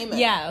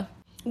entertainment. Yeah.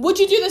 Would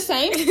you do the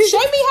same? Show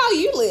me how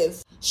you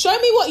live. Show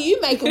me what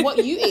you make and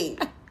what you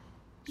eat.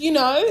 You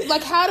know,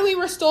 like, how do we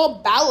restore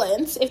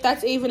balance, if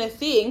that's even a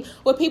thing,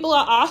 where people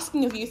are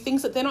asking of you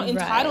things that they're not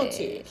entitled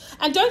to?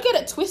 And don't get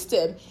it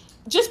twisted.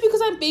 Just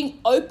because I'm being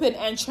open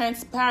and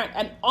transparent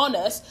and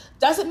honest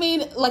doesn't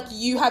mean, like,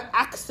 you have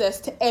access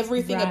to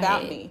everything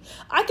about me.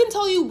 I can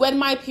tell you when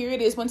my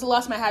period is, when's the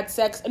last time I had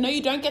sex, and no,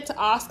 you don't get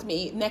to ask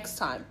me next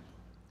time.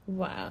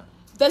 Wow.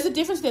 There's a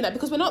difference in that,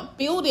 because we're not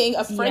building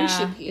a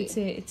friendship here.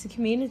 It's a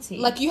community.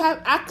 Like, you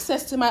have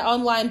access to my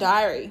online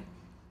diary.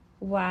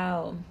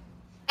 Wow.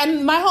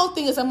 And my whole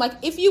thing is, I'm like,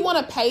 if you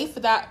want to pay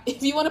for that,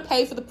 if you want to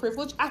pay for the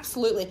privilege,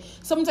 absolutely.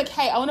 Someone's like,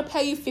 hey, I want to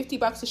pay you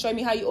 $50 to show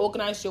me how you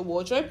organize your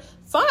wardrobe.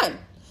 Fine.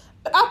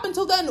 But up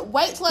until then,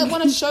 wait till I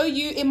want to show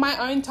you in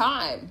my own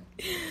time.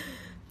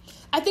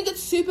 I think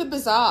it's super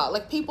bizarre.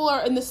 Like, people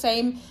are in the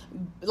same,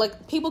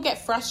 like, people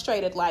get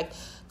frustrated, like,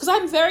 because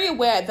I'm very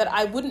aware that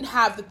I wouldn't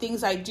have the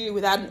things I do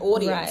without an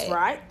audience,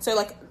 right? So,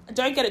 like,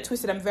 don't get it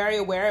twisted. I'm very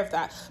aware of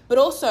that. But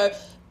also,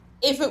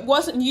 if it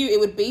wasn't you, it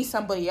would be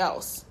somebody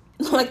else.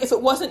 Like, if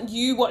it wasn't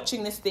you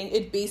watching this thing,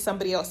 it'd be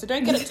somebody else. So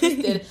don't get it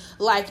twisted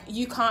like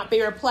you can't be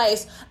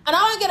replaced. And I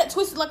don't get it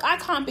twisted like I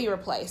can't be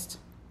replaced.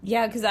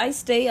 Yeah, because I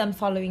stay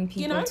unfollowing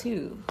people, you know,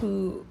 too,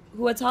 who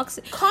are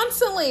toxic.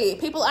 Constantly.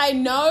 People I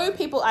know,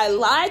 people I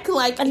like.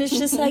 And it's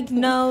just like,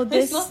 no,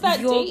 this,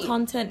 your deep.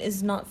 content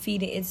is not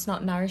feeding, it's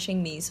not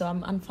nourishing me. So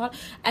I'm unfollow.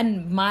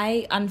 And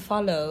my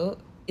unfollow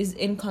is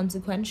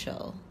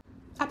inconsequential.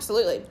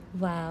 Absolutely.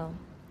 Wow.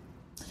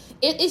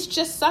 it is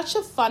just such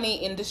a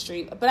funny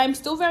industry, but I'm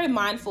still very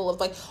mindful of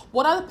like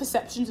what are the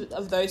perceptions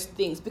of those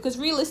things, because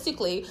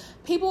realistically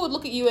people would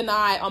look at you and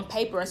I on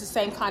paper as the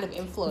same kind of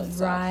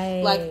influencer,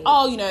 right? Like,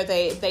 oh, you know,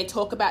 they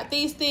talk about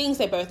these things,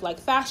 they both like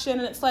fashion,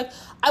 and it's like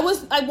I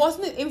wasn't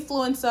an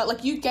influencer.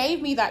 Like, you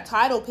gave me that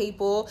title,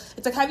 people.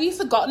 It's like, have you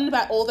forgotten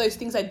about all those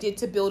things I did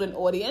to build an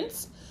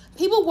audience?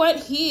 People weren't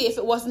here if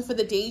it wasn't for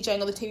the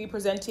DJing or the TV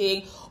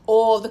presenting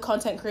or the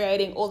content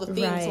creating or the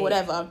things or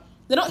whatever.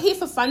 They're not here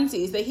for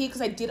funsies. They're here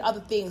because I did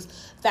other things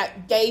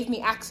that gave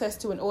me access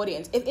to an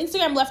audience. If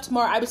Instagram left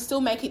tomorrow, I was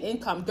still making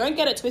income. Don't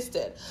get it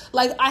twisted.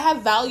 Like, I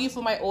have value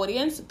for my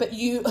audience, but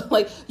you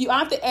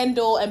aren't the end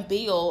all and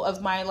be all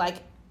of my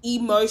like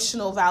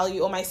emotional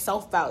value or my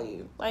self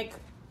value. Like,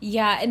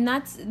 yeah, and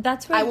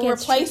that's where I it will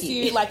gets replace tricky.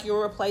 you like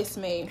you'll replace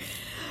me.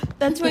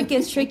 That's where it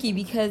gets tricky,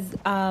 because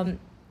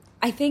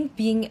I think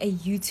being a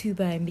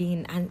YouTuber and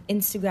being an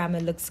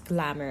Instagrammer looks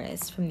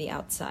glamorous from the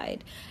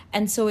outside.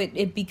 And so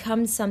it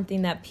becomes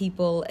something that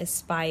people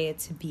aspire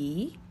to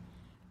be,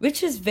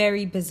 which is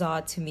very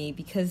bizarre to me,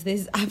 because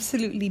there's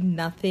absolutely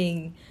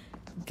nothing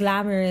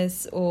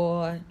glamorous,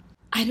 or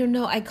I don't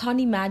know. I can't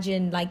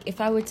imagine, like,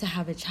 if I were to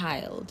have a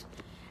child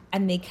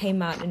and they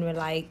came out and were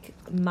like,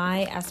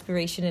 my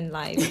aspiration in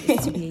life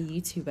is to be a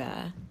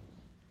YouTuber,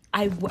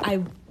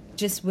 I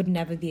just would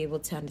never be able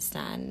to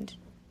understand.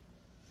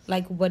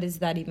 Like, what is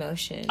that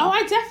emotion? Oh,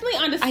 I definitely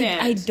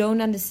understand. I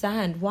don't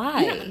understand.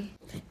 Why? Yeah.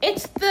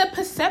 It's the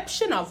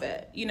perception of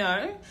it, you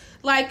know?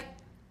 Like,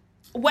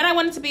 when I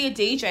wanted to be a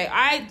DJ,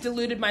 I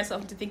deluded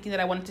myself into thinking that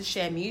I wanted to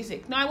share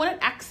music. No, I wanted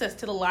access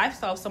to the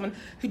lifestyle of someone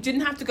who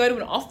didn't have to go to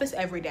an office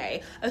every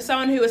day, of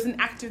someone who was an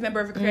active member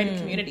of a creative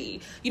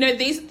community. You know,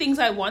 these are things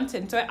I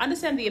wanted. So I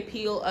understand the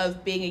appeal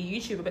of being a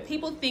YouTuber, but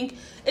people think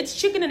it's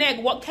chicken and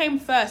egg. What came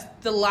first,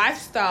 the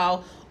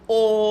lifestyle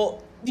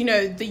or, you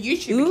know, the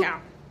YouTube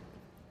account?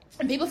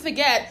 And people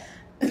forget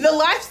the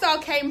lifestyle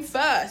came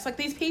first. Like,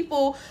 these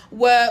people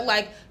were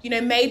like, you know,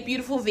 made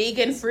beautiful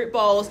vegan fruit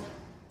bowls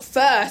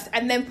first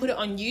and then put it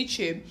on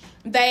YouTube.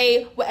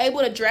 They were able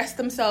to dress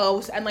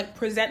themselves and like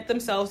present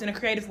themselves in a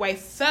creative way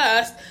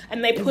first,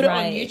 and they put it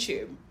on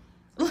YouTube.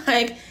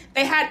 Like,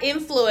 they had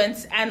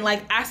influence and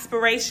like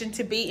aspiration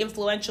to be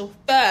influential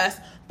first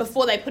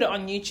before they put it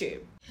on YouTube.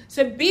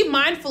 So be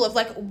mindful of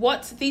like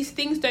these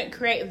things don't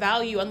create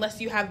value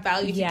unless you have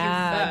value to give first.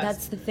 Yeah,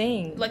 that's the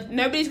thing. Like,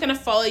 nobody's going to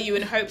follow you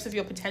in hopes of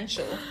your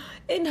potential.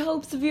 In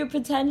hopes of your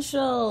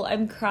potential.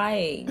 I'm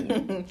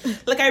crying.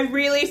 Like, I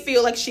really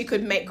feel like she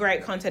could make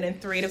great content in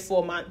 3 to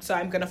 4 months, so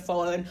I'm going to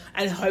follow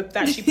and hope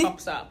that she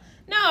pops up.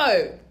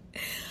 No.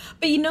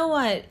 But you know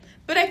what?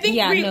 But I think...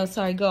 no,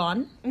 sorry, go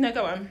on. No,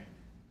 go on.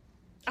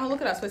 Oh,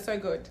 look at us. We're so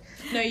good.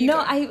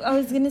 I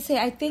was going to say,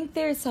 I think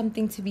there's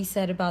something to be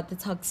said about the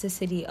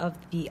toxicity of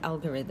the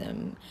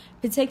algorithm,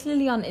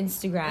 particularly on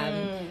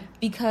Instagram,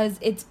 because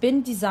it's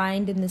been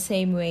designed in the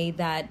same way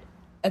that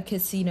a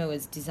casino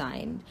is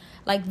designed.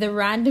 Like, the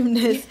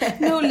randomness,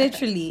 no,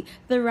 literally,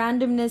 the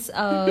randomness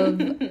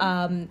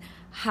of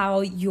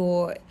how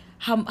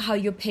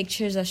your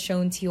pictures are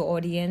shown to your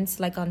audience.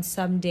 Like, on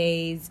some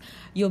days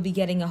you'll be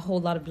getting a whole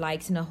lot of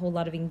likes and a whole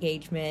lot of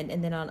engagement,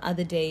 and then on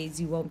other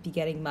days you won't be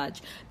getting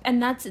much.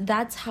 And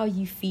that's how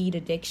you feed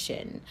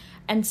addiction.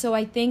 And so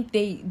I think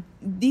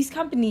these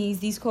companies,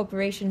 these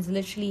corporations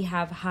literally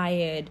have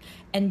hired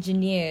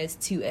engineers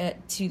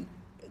to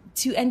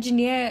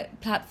engineer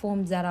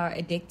platforms that are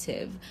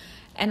addictive.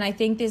 And I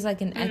think there's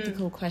like an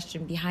ethical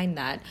question behind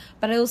that.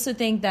 But I also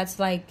think that's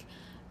like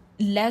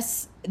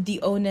less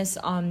the onus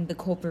on the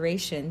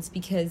corporations,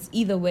 because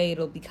either way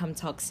it'll become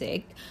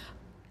toxic,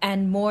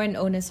 and more an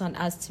onus on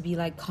us to be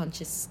like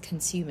conscious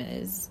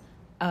consumers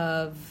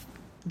of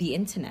the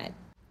internet.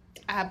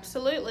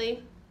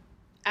 Absolutely.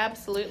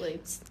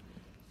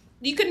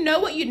 You can know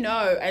what you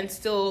know and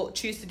still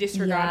choose to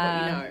disregard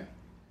what you know.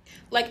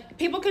 Like,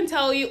 people can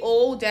tell you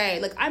all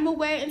day, like, I'm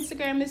aware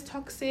Instagram is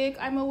toxic,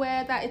 I'm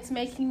aware that it's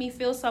making me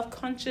feel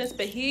self-conscious,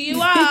 but here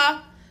you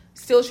are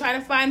still trying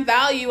to find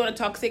value on a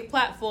toxic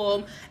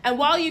platform. And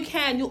while you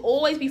can, you'll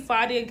always be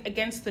fighting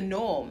against the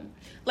norm.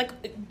 Like,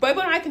 Bobo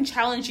and I can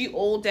challenge you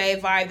all day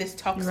via this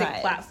toxic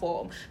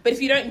platform. But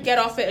if you don't get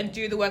off it and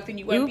do the work, then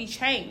you won't be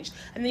changed.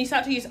 And then you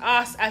start to use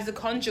us as a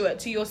conduit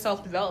to your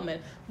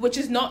self-development, which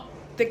is not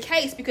the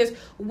case, because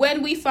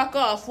when we fuck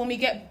off, when we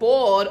get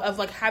bored of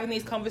like having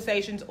these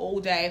conversations all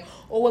day,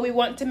 or when we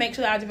want to make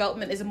sure that our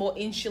development is a more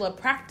insular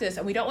practice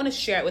and we don't want to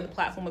share it with a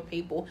platform of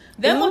people,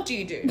 then what do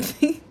you do?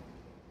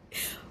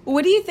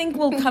 What do you think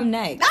will come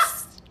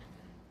next?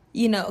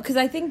 You know, because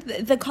I think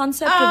the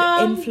concept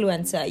of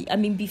influencer, I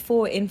mean,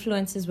 before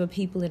influencers were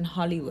people in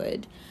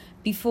Hollywood,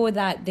 before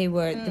that they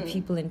were the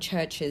people in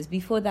churches,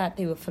 before that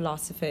they were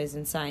philosophers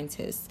and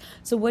scientists.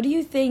 So what do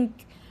you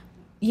think,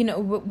 you know,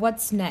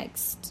 what's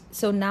next?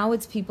 So now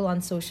it's people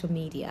on social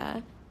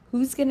media.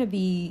 Who's going to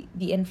be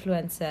the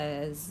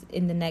influencers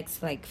in the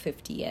next, like,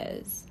 50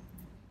 years?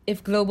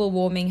 If global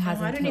warming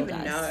hasn't killed us. I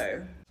don't even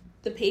know.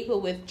 The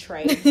people with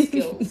trade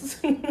skills.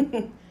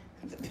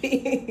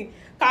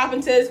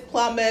 carpenters,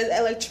 plumbers,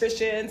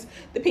 electricians,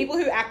 the people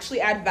who actually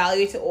add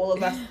value to all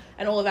of us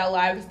and all of our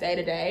lives day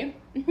to day.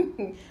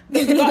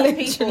 The forgotten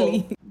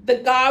people, the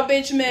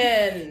garbage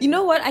men. You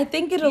know what? I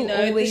think it'll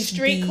always the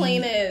street be,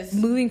 cleaners.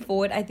 Moving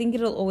forward, I think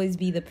it'll always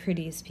be the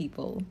prettiest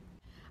people.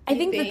 I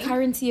think the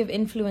currency of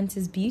influence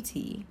is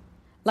beauty.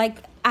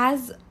 Like,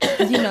 as,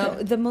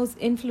 the most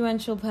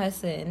influential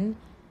person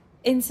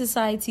in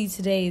society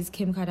today is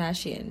Kim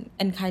Kardashian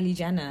and Kylie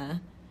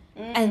Jenner.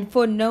 And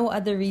for no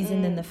other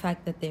reason than the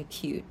fact that they're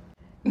cute.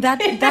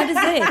 That is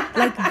it.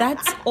 Like,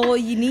 that's all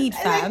you need,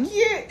 fam.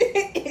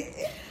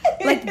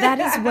 Like, that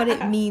is what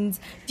it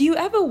means. Do you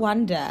ever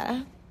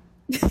wonder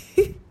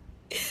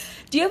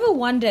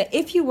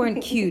if you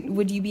weren't cute,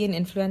 would you be an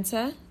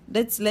influencer?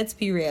 Let's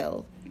be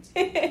real.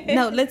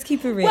 No, let's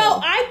keep it real.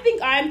 Well, I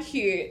think I'm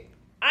cute.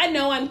 I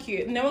know I'm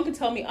cute. No one can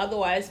tell me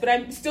otherwise, but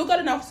I've still got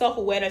enough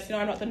self-awareness to know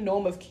I'm not the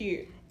norm of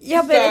cute.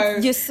 Yeah,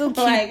 but you're still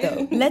cute,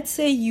 though. Let's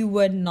say you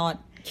were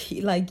not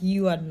cute. Like,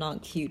 you are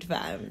not cute,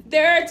 fam.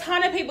 There are a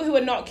ton of people who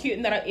are not cute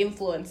and that are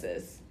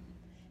influencers.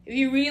 If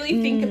you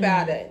really think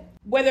about it,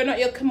 whether or not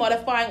you're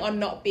commodifying on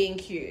not being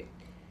cute.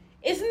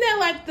 Isn't there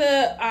like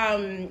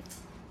the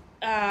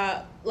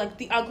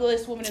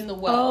ugliest woman in the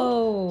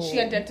world?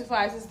 She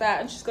identifies as that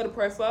and she's got a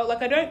profile.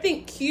 Like, I don't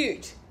think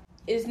cute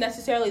is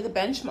necessarily the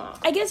benchmark.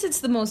 I guess it's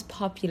the most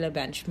popular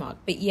benchmark,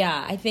 but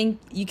yeah, I think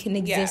you can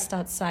exist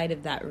outside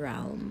of that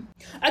realm.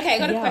 Okay, I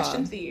got a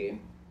question for you.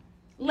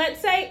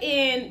 Let's say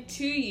in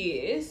 2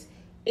 years,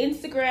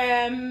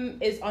 Instagram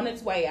is on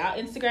its way out.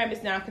 Instagram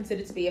is now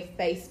considered to be a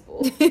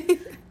Facebook.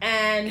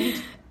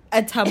 And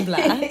a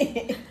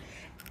Tumblr.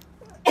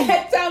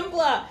 A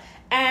Tumblr.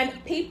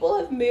 And people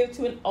have moved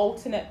to an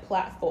alternate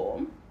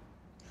platform.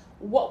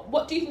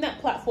 What do you think that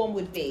platform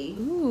would be?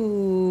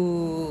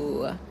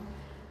 Ooh.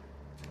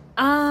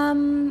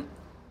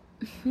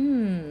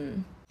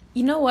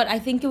 You know what? I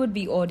think it would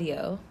be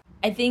audio.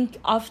 I think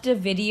after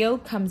video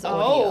comes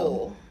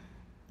audio.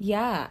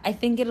 Yeah, I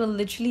think it'll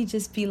literally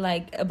just be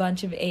like a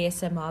bunch of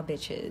ASMR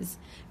bitches.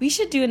 We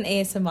should do an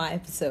ASMR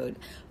episode,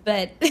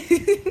 but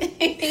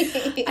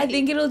I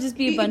think it'll just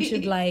be a bunch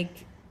of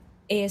like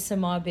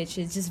ASMR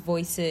bitches, just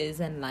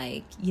voices and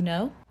like,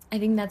 I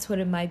think that's what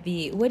it might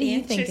be. What do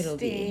you think it'll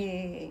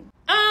be?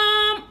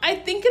 I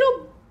think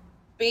it'll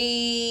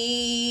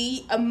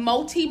be a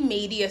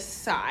multimedia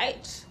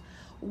site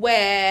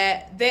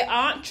where there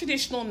aren't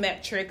traditional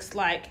metrics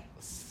like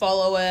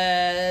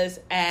followers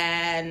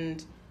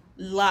and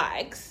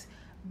likes,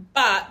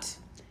 but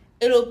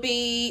it'll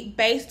be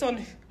based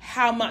on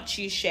how much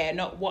you share,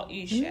 not what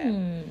you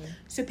share.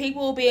 So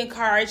people will be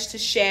encouraged to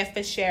share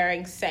for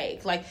sharing's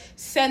sake. Like,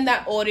 send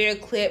that audio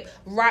clip,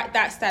 write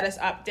that status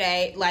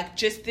update, like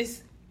just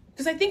this.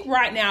 Because I think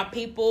right now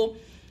people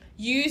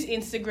use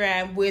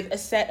Instagram with a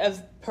set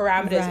of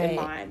parameters in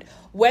mind.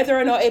 Whether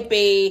or not it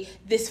be,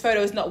 this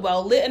photo is not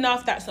well lit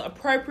enough, that's not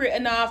appropriate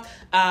enough,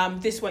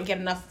 this won't get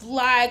enough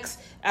likes,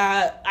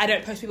 I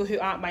don't post people who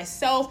aren't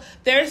myself.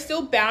 There are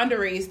still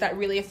boundaries that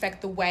really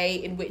affect the way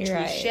in which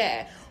we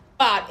share.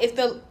 But if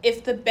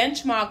the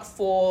benchmark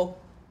for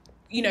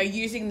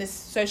using this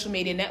social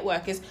media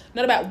network is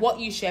not about what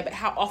you share, but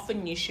how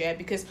often you share,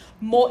 because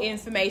more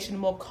information,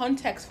 more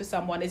context for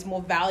someone is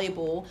more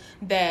valuable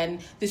than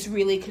this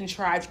really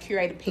contrived,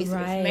 curated piece of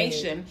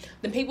information,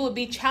 then people would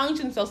be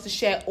challenging themselves to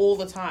share all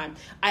the time.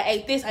 I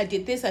ate this, I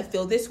did this, I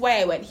feel this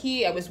way, I went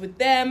here, I was with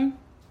them.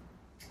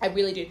 I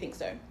really do think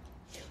so.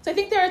 So I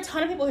think there are a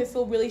ton of people who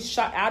feel really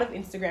shut out of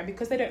Instagram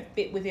because they don't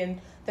fit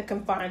within the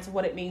confines of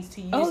what it means to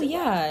use it. Oh,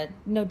 yeah.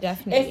 No,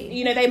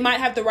 definitely. If, they might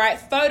have the right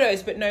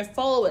photos, but no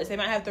followers. They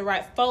might have the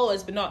right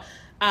followers, but not,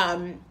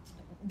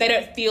 they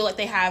don't feel like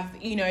they have,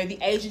 the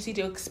agency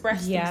to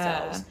express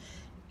themselves.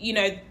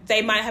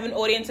 They might have an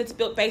audience that's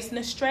based in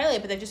Australia,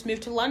 but they've just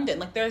moved to London.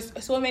 Like, there's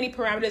so many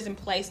parameters in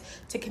place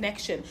to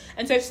connection.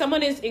 And so if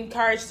someone is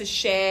encouraged to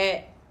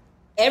share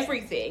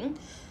everything,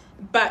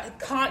 but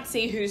can't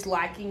see who's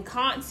liking,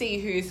 can't see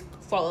who's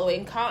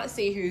following, can't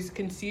see who's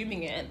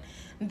consuming it,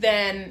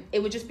 then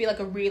it would just be like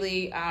a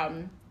really, I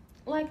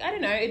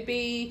don't know, it'd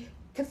be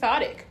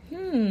cathartic.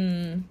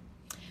 Do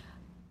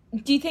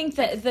you think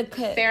that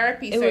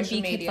therapy, it would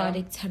be media.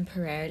 Cathartic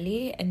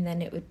temporarily, and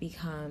then it would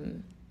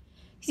become?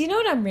 Because you know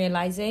what I'm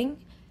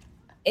realizing?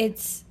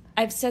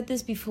 I've said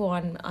this before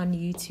on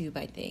YouTube,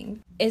 I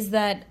think, is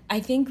that I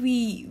think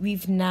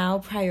we've now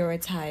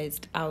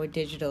prioritized our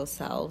digital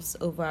selves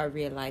over our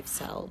real life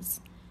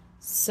selves.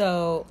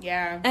 So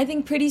yeah, I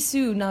think pretty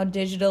soon our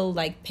digital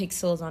like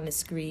pixels on a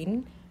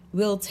screen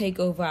will take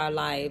over our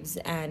lives,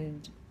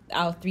 and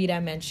our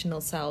 3-dimensional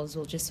selves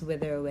will just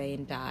wither away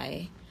and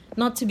die.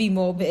 Not to be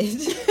morbid,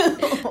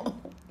 but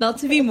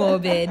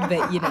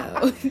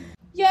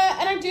Yeah,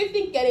 and I do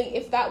think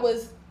if that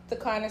was the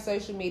kind of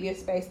social media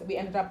space that we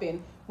ended up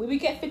in, we would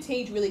get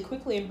fatigued really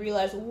quickly and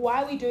realize,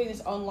 why are we doing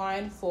this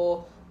online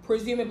for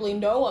presumably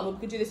no one? We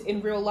could do this in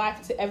real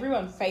life to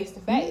everyone face to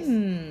face.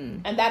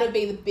 And that would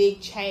be the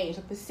big change,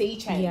 like the sea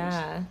change.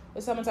 Yeah.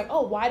 Where someone's like,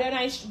 oh, why don't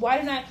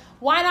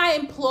I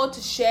implore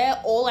to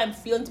share all I'm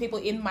feeling to people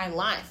in my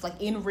life,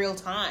 like in real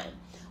time?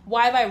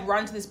 Why have I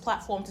run to this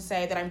platform to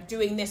say that I'm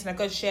doing this and I've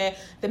got to share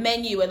the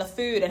menu and the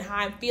food and how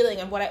I'm feeling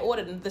and what I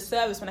ordered and the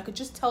service when I could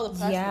just tell the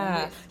person?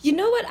 Yeah. You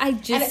know what? And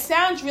it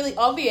sounds really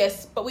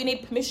obvious, but we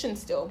need permission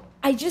still.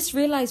 I just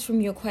realized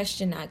from your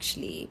question,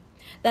 actually,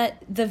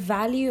 that the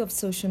value of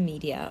social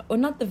media, or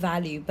not the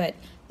value, but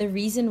the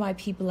reason why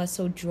people are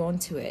so drawn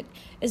to it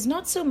is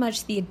not so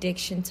much the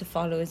addiction to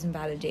followers and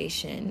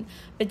validation,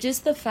 but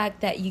just the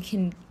fact that you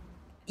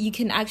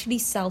can actually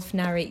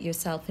self-narrate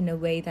yourself in a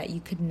way that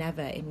you could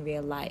never in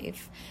real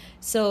life.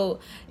 So,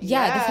 the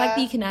fact that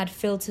you can add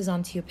filters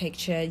onto your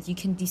picture, you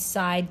can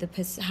decide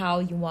how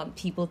you want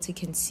people to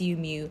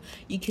consume you,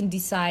 you can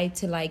decide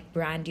to, like,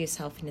 brand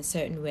yourself in a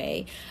certain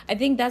way. I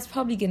think that's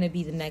probably going to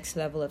be the next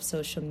level of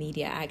social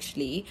media,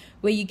 actually,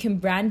 where you can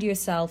brand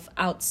yourself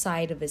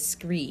outside of a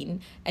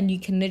screen and you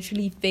can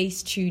literally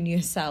face-tune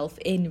yourself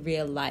in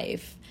real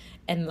life.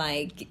 And,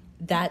 like,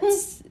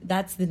 that's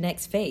the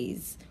next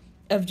phase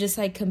of just,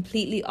 like,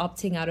 completely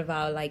opting out of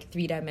our, like,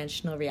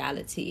 three-dimensional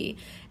reality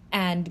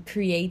and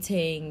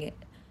creating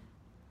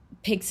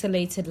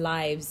pixelated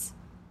lives,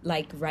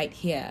 like, right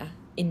here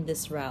in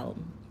this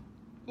realm.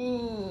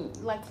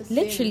 Like the Sims.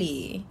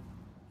 Literally.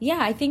 Yeah,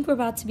 I think we're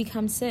about to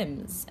become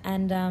Sims,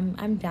 and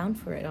I'm down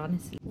for it,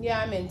 honestly. Yeah,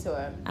 I'm into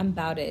it. I'm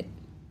about it.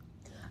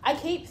 I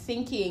keep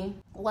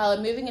thinking, well,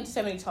 I'm moving into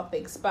so many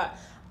topics, but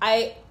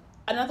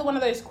another one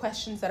of those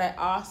questions that I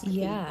ask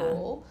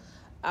people,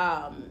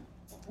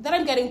 that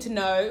I'm getting to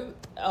know,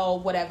 or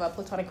whatever,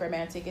 platonic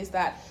romantic, is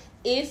that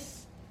if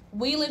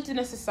we lived in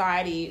a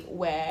society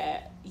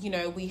where, you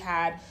know, we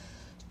had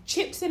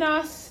chips in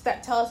us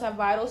that tell us our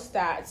vital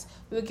stats,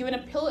 we were given a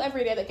pill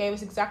every day that gave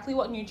us exactly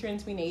what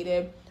nutrients we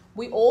needed,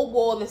 we all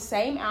wore the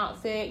same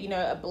outfit, you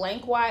know, a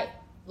blank white,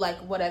 like,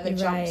 whatever,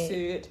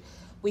 jumpsuit,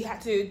 we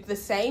had to do the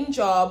same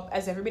job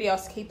as everybody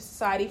else to keep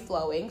society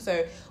flowing.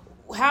 So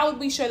how would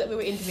we show that we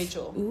were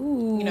individual?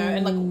 Ooh. You know,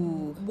 and,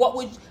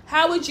 like,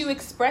 how would you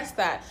express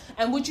that?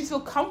 And would you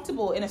feel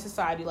comfortable in a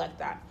society like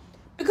that?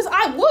 Because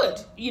I would,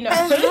 you know,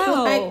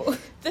 like,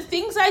 the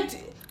things I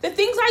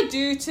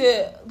do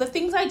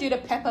to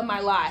pepper my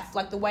life,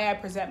 like the way I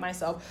present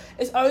myself,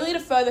 is only to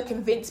further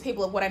convince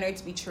people of what I know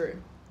to be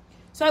true.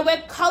 So I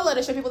wear color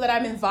to show people that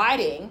I'm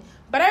inviting,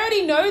 but I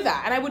already know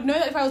that, and I would know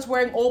that if I was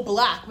wearing all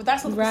black, but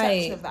that's not the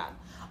perception of that.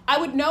 I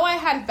would know I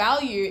had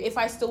value if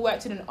I still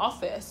worked in an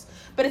office,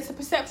 but it's the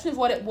perception of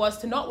what it was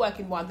to not work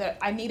in one that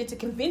I needed to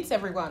convince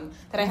everyone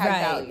that I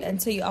had value.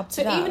 And so you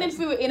opted out. So even if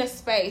we were in a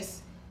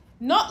space,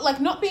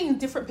 not being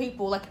different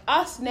people, like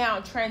us now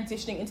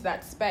transitioning into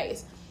that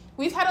space,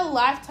 we've had a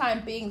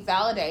lifetime being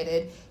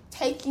validated,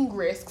 taking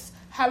risks,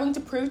 having to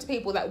prove to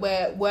people that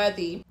we're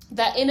worthy,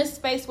 that in a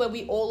space where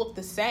we all look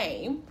the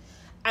same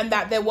and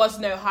that there was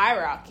no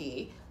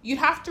hierarchy, you'd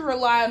have to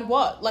rely on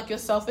what? Like your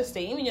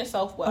self-esteem and your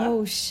self-worth.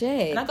 Oh,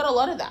 shit. And I got a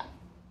lot of that.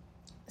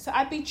 So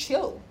I'd be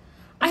chill.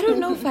 I don't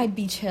know if I'd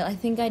be chill. I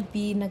think I'd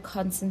be in a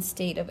constant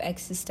state of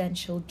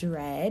existential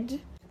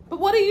dread. But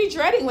what are you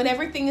dreading when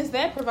everything is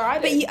there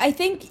provided? But I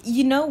think,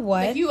 you know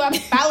what? Like, you are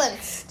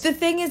balanced. The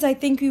thing is, I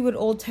think we would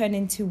all turn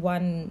into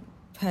one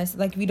person.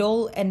 Like, we'd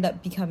all end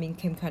up becoming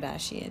Kim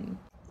Kardashian.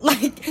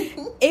 Like,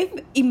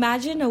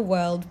 imagine a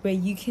world where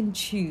you can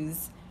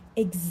choose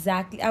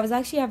exactly... I was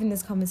actually having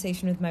this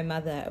conversation with my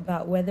mother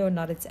about whether or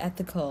not it's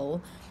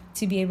ethical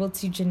to be able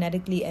to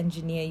genetically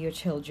engineer your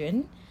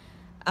children.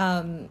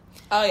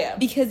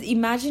 Because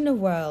imagine a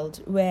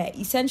world where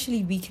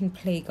essentially we can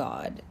play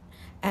God.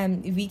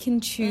 We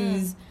can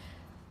choose,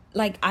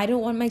 like, I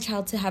don't want my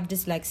child to have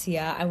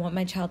dyslexia. I want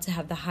my child to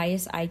have the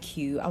highest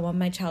IQ. I want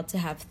my child to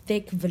have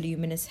thick,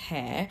 voluminous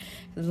hair,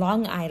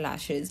 long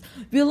eyelashes.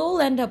 We'll all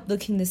end up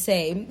looking the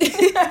same.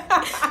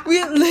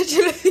 We'll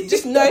literally...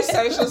 Just no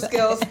social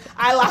skills,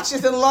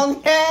 eyelashes and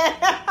long hair.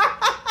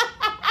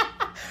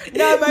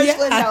 No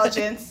emotional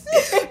intelligence.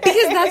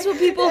 Because that's what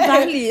people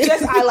value.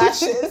 Just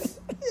eyelashes.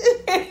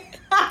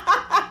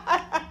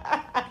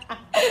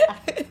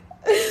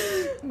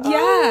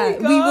 Yeah,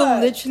 we will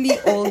literally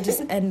all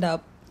just end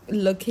up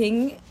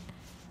looking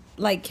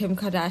like Kim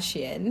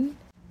Kardashian,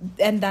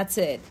 and that's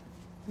it.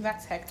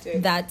 That's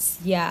hectic.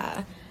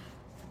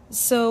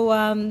 So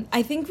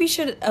I think we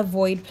should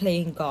avoid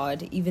playing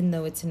God, even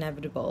though it's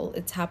inevitable.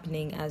 It's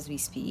happening as we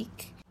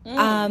speak.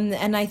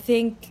 And I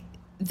think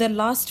the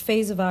last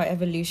phase of our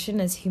evolution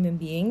as human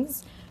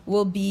beings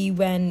will be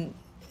when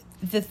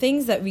the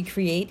things that we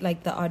create,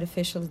 like the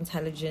artificial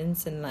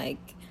intelligence and,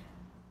 like,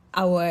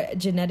 our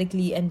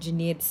genetically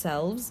engineered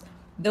selves,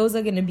 those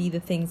are going to be the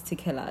things to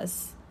kill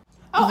us.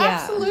 Oh, yeah.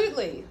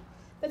 Absolutely.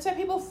 That's why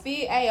people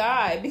fear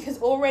AI, because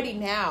already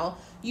now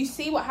you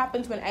see what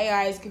happens when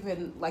AI is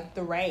given, like,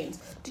 the reins.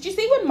 Did you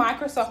see when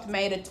Microsoft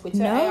made a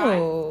Twitter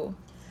AI?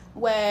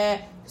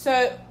 Where,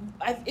 so,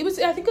 I think it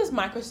was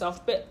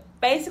Microsoft, but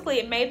basically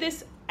it made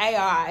this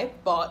AI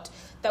bot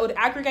that would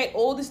aggregate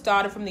all this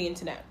data from the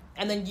internet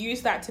and then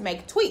use that to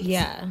make tweets.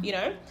 Yeah. You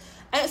know?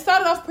 And it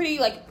started off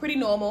pretty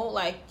normal,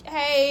 like,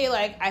 hey,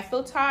 like, I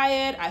feel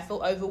tired, I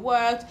feel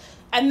overworked.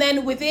 And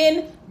then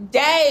within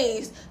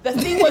days, the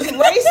thing was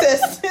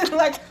racist.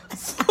 Like,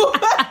 fully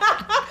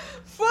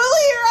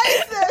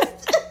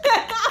racist.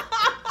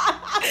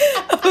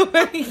 Oh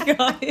my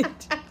god.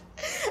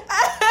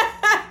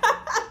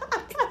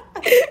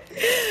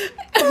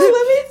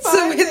 Let me find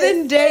So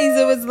within days,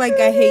 it was like,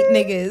 I hate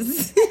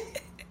niggas.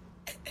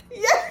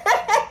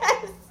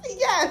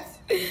 Yes.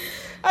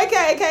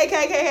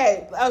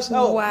 Okay.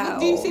 Oh, Wow.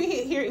 Do you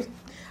see here?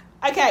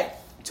 Okay.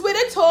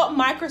 Twitter taught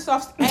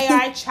Microsoft's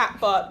AI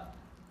chatbot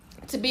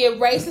to be a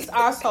racist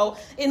asshole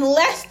in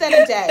less than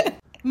a day.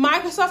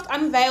 Microsoft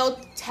unveiled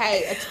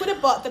Tay, a Twitter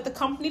bot that the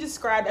company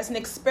described as an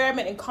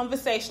experiment in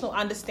conversational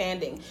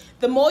understanding.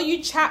 The more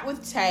you chat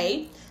with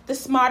Tay, the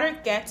smarter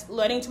it gets,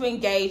 learning to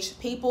engage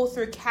people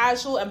through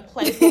casual and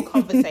playful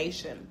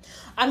conversation.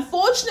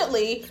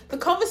 Unfortunately, the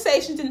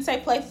conversation didn't stay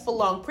playful for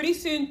long. Pretty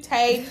soon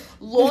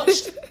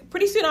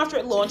after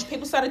it launched,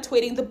 people started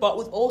tweeting the bot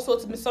with all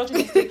sorts of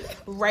misogynistic,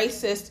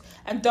 racist,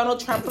 and Donald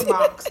Trump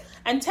remarks.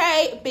 And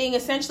Tay, being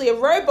essentially a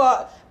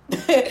robot,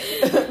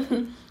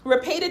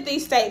 repeated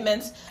these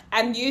statements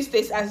and used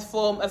this as a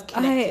form of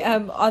connecting. I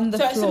am on the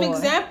floor. So some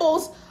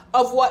examples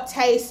of what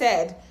Tay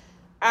said.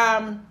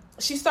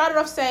 She started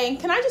off saying,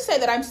 "Can I just say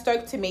that I'm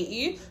stoked to meet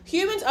you?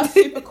 Humans are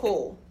super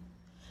cool."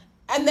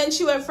 And then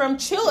she went from,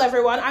 "Chill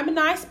everyone, I'm a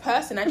nice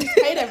person, I just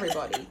hate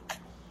everybody."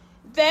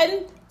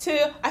 Then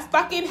to, "I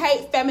fucking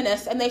hate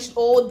feminists and they should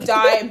all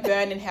die and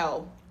burn in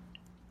hell."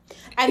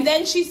 And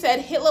then she said,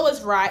 "Hitler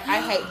was right,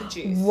 I hate the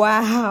Jews."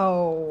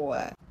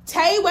 Wow.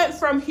 Tay went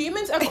from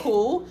humans are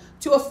cool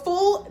to a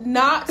full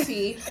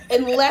Nazi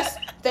in less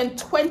than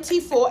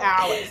 24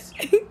 hours.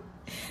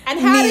 And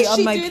how does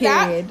she do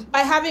that? By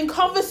having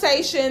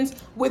conversations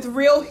with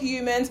real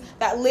humans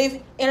that live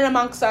in and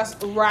amongst us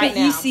right now. But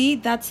you see,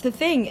 that's the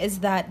thing, is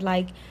that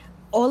like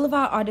all of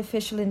our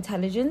artificial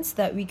intelligence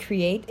that we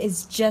create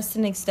is just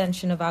an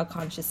extension of our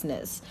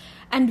consciousness.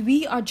 And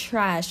we are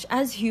trash.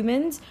 As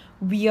humans,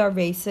 we are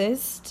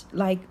racist.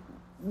 Like,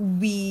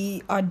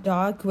 we are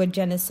dark, we're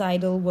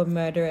genocidal, we're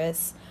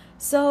murderous.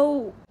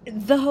 So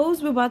the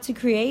hoes we're about to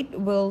create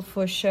will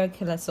for sure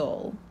kill us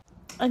all.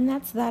 And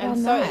that's that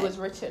on that. And so it was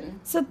written.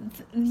 So,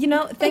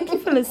 thank you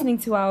for listening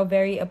to our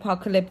very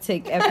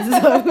apocalyptic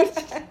episode.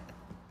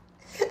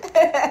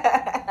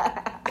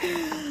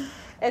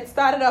 It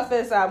started off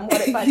as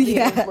what it's like to be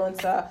an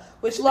influencer,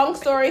 which, long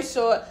story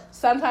short,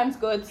 sometimes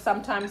good,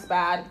 sometimes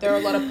bad. There are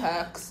a lot of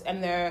perks,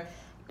 and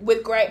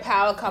with great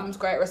power comes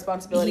great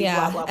responsibility,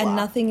 blah, blah, blah. And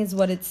nothing is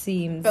what it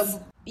seems.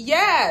 But,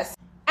 yes.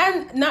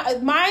 And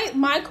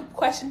my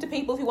question to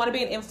people, if you want to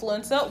be an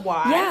influencer,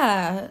 why?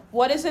 Yeah.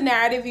 What is the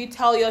narrative you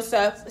tell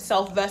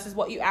yourself versus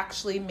what you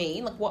actually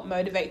mean? Like, what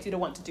motivates you to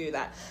want to do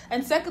that?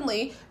 And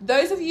secondly,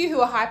 those of you who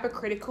are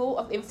hypercritical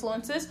of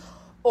influencers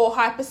or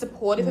hyper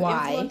supportive of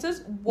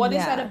influencers, what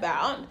is that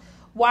about?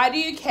 Why do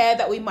you care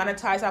that we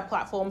monetize our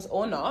platforms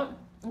or not?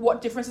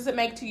 What difference does it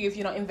make to you if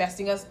you're not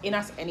investing in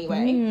us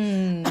anyway?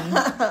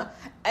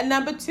 And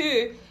number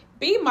two,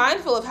 be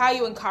mindful of how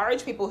you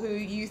encourage people who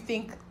you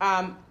think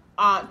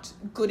aren't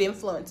good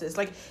influencers.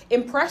 Like,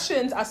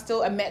 impressions are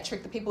still a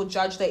metric that people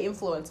judge their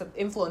influence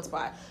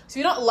by. So if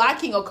you're not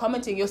liking or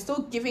commenting, you're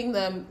still giving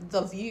them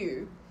the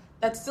view.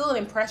 That's still an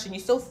impression. You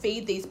still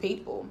feed these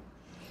people.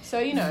 So,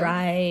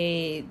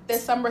 right.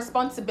 There's some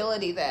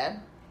responsibility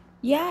there.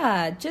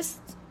 Yeah, just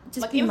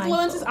like, be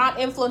influencers mindful. aren't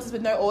influencers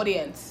with no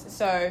audience.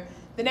 So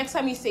the next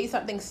time you see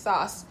something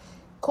sus,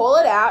 call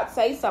it out,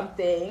 say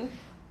something,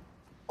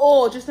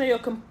 or just know your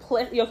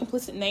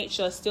complicit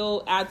nature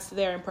still adds to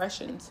their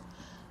impressions.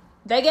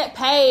 They get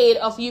paid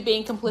off you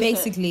being complicit.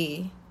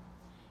 Basically.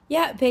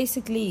 Yeah,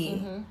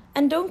 basically. Mm-hmm.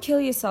 And don't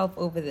kill yourself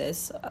over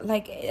this.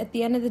 Like, at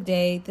the end of the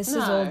day, this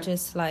is all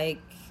just like,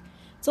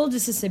 it's all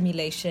just a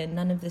simulation.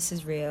 None of this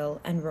is real,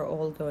 and we're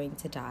all going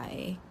to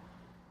die.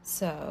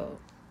 So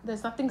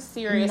there's nothing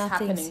serious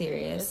happening. Nothing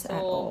serious at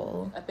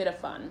all. A bit of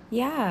fun.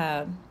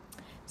 Yeah.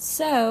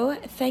 So,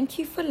 thank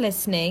you for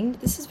listening.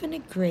 This has been a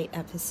great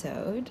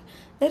episode.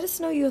 Let us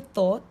know your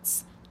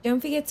thoughts. Don't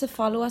forget to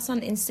follow us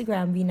on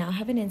Instagram. We now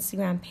have an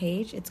Instagram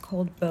page. It's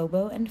called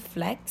Bobo and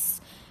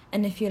Flex.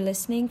 And if you're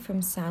listening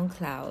from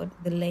SoundCloud,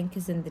 the link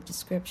is in the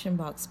description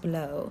box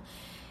below.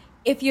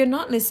 If you're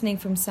not listening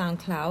from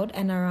SoundCloud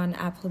and are on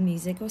Apple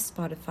Music or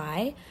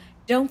Spotify,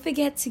 don't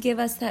forget to give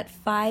us that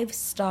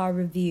 5-star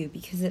review,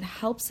 because it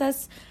helps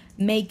us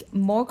make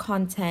more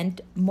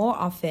content more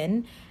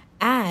often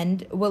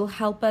and will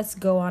help us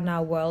go on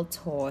our world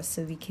tour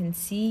so we can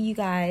see you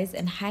guys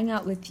and hang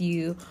out with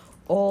you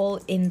all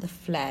in the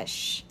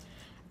flesh.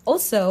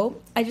 Also,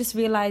 I just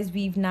realized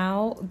we've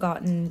now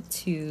gotten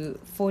to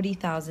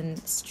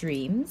 40,000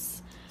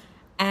 streams,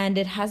 and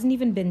it hasn't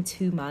even been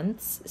 2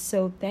 months.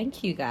 So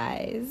thank you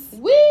guys.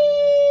 Whee!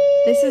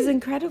 This is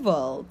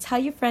incredible. Tell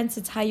your friends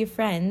to tell your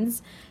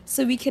friends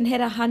so we can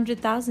hit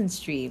 100,000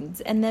 streams,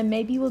 and then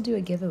maybe we'll do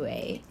a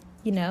giveaway,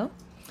 Yeah,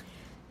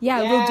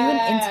 we'll do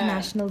an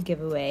international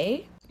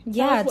giveaway.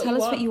 Tell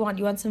us what you want.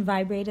 You want some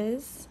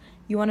vibrators?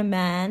 You want a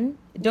man?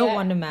 Don't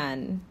want a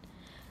man.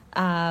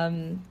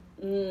 No.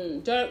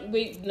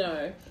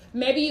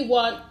 Maybe you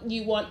want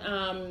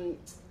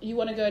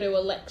to go to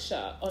a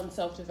lecture on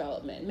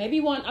self-development. Maybe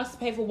you want us to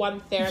pay for one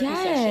therapy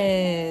session.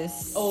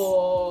 Yes.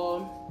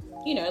 Or,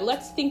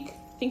 let's think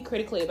think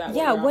critically about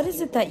Yeah, what what you're is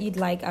asking it that you'd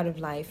like out of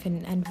life?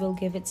 And we'll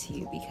give it to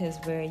you because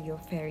we're your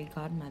fairy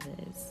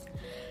godmothers.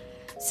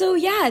 So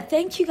yeah,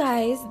 thank you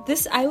guys.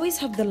 I always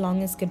have the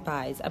longest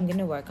goodbyes. I'm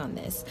gonna work on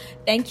this.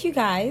 Thank you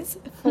guys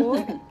for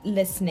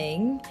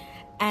listening,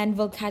 and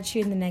we'll catch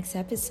you in the next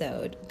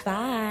episode.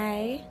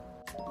 Bye.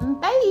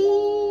 Bye.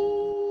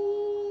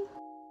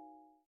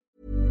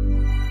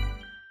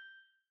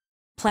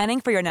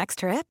 Planning for your next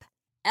trip?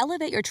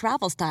 Elevate your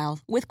travel style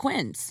with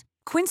Quince.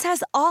 Quince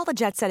has all the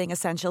jet-setting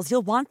essentials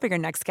you'll want for your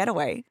next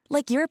getaway,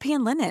 like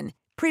European linen,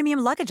 premium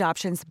luggage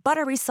options,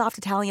 buttery soft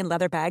Italian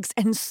leather bags,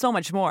 and so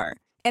much more.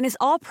 And is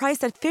all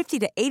priced at 50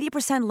 to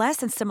 80% less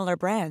than similar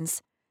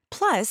brands.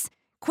 Plus,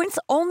 Quince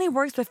only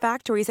works with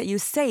factories that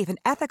use safe and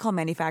ethical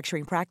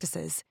manufacturing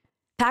practices.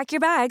 Pack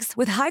your bags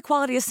with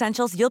high-quality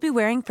essentials you'll be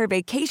wearing for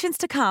vacations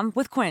to come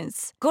with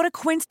Quince. Go to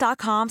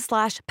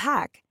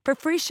quince.com/pack for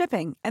free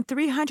shipping and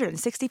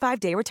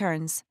 365-day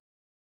returns.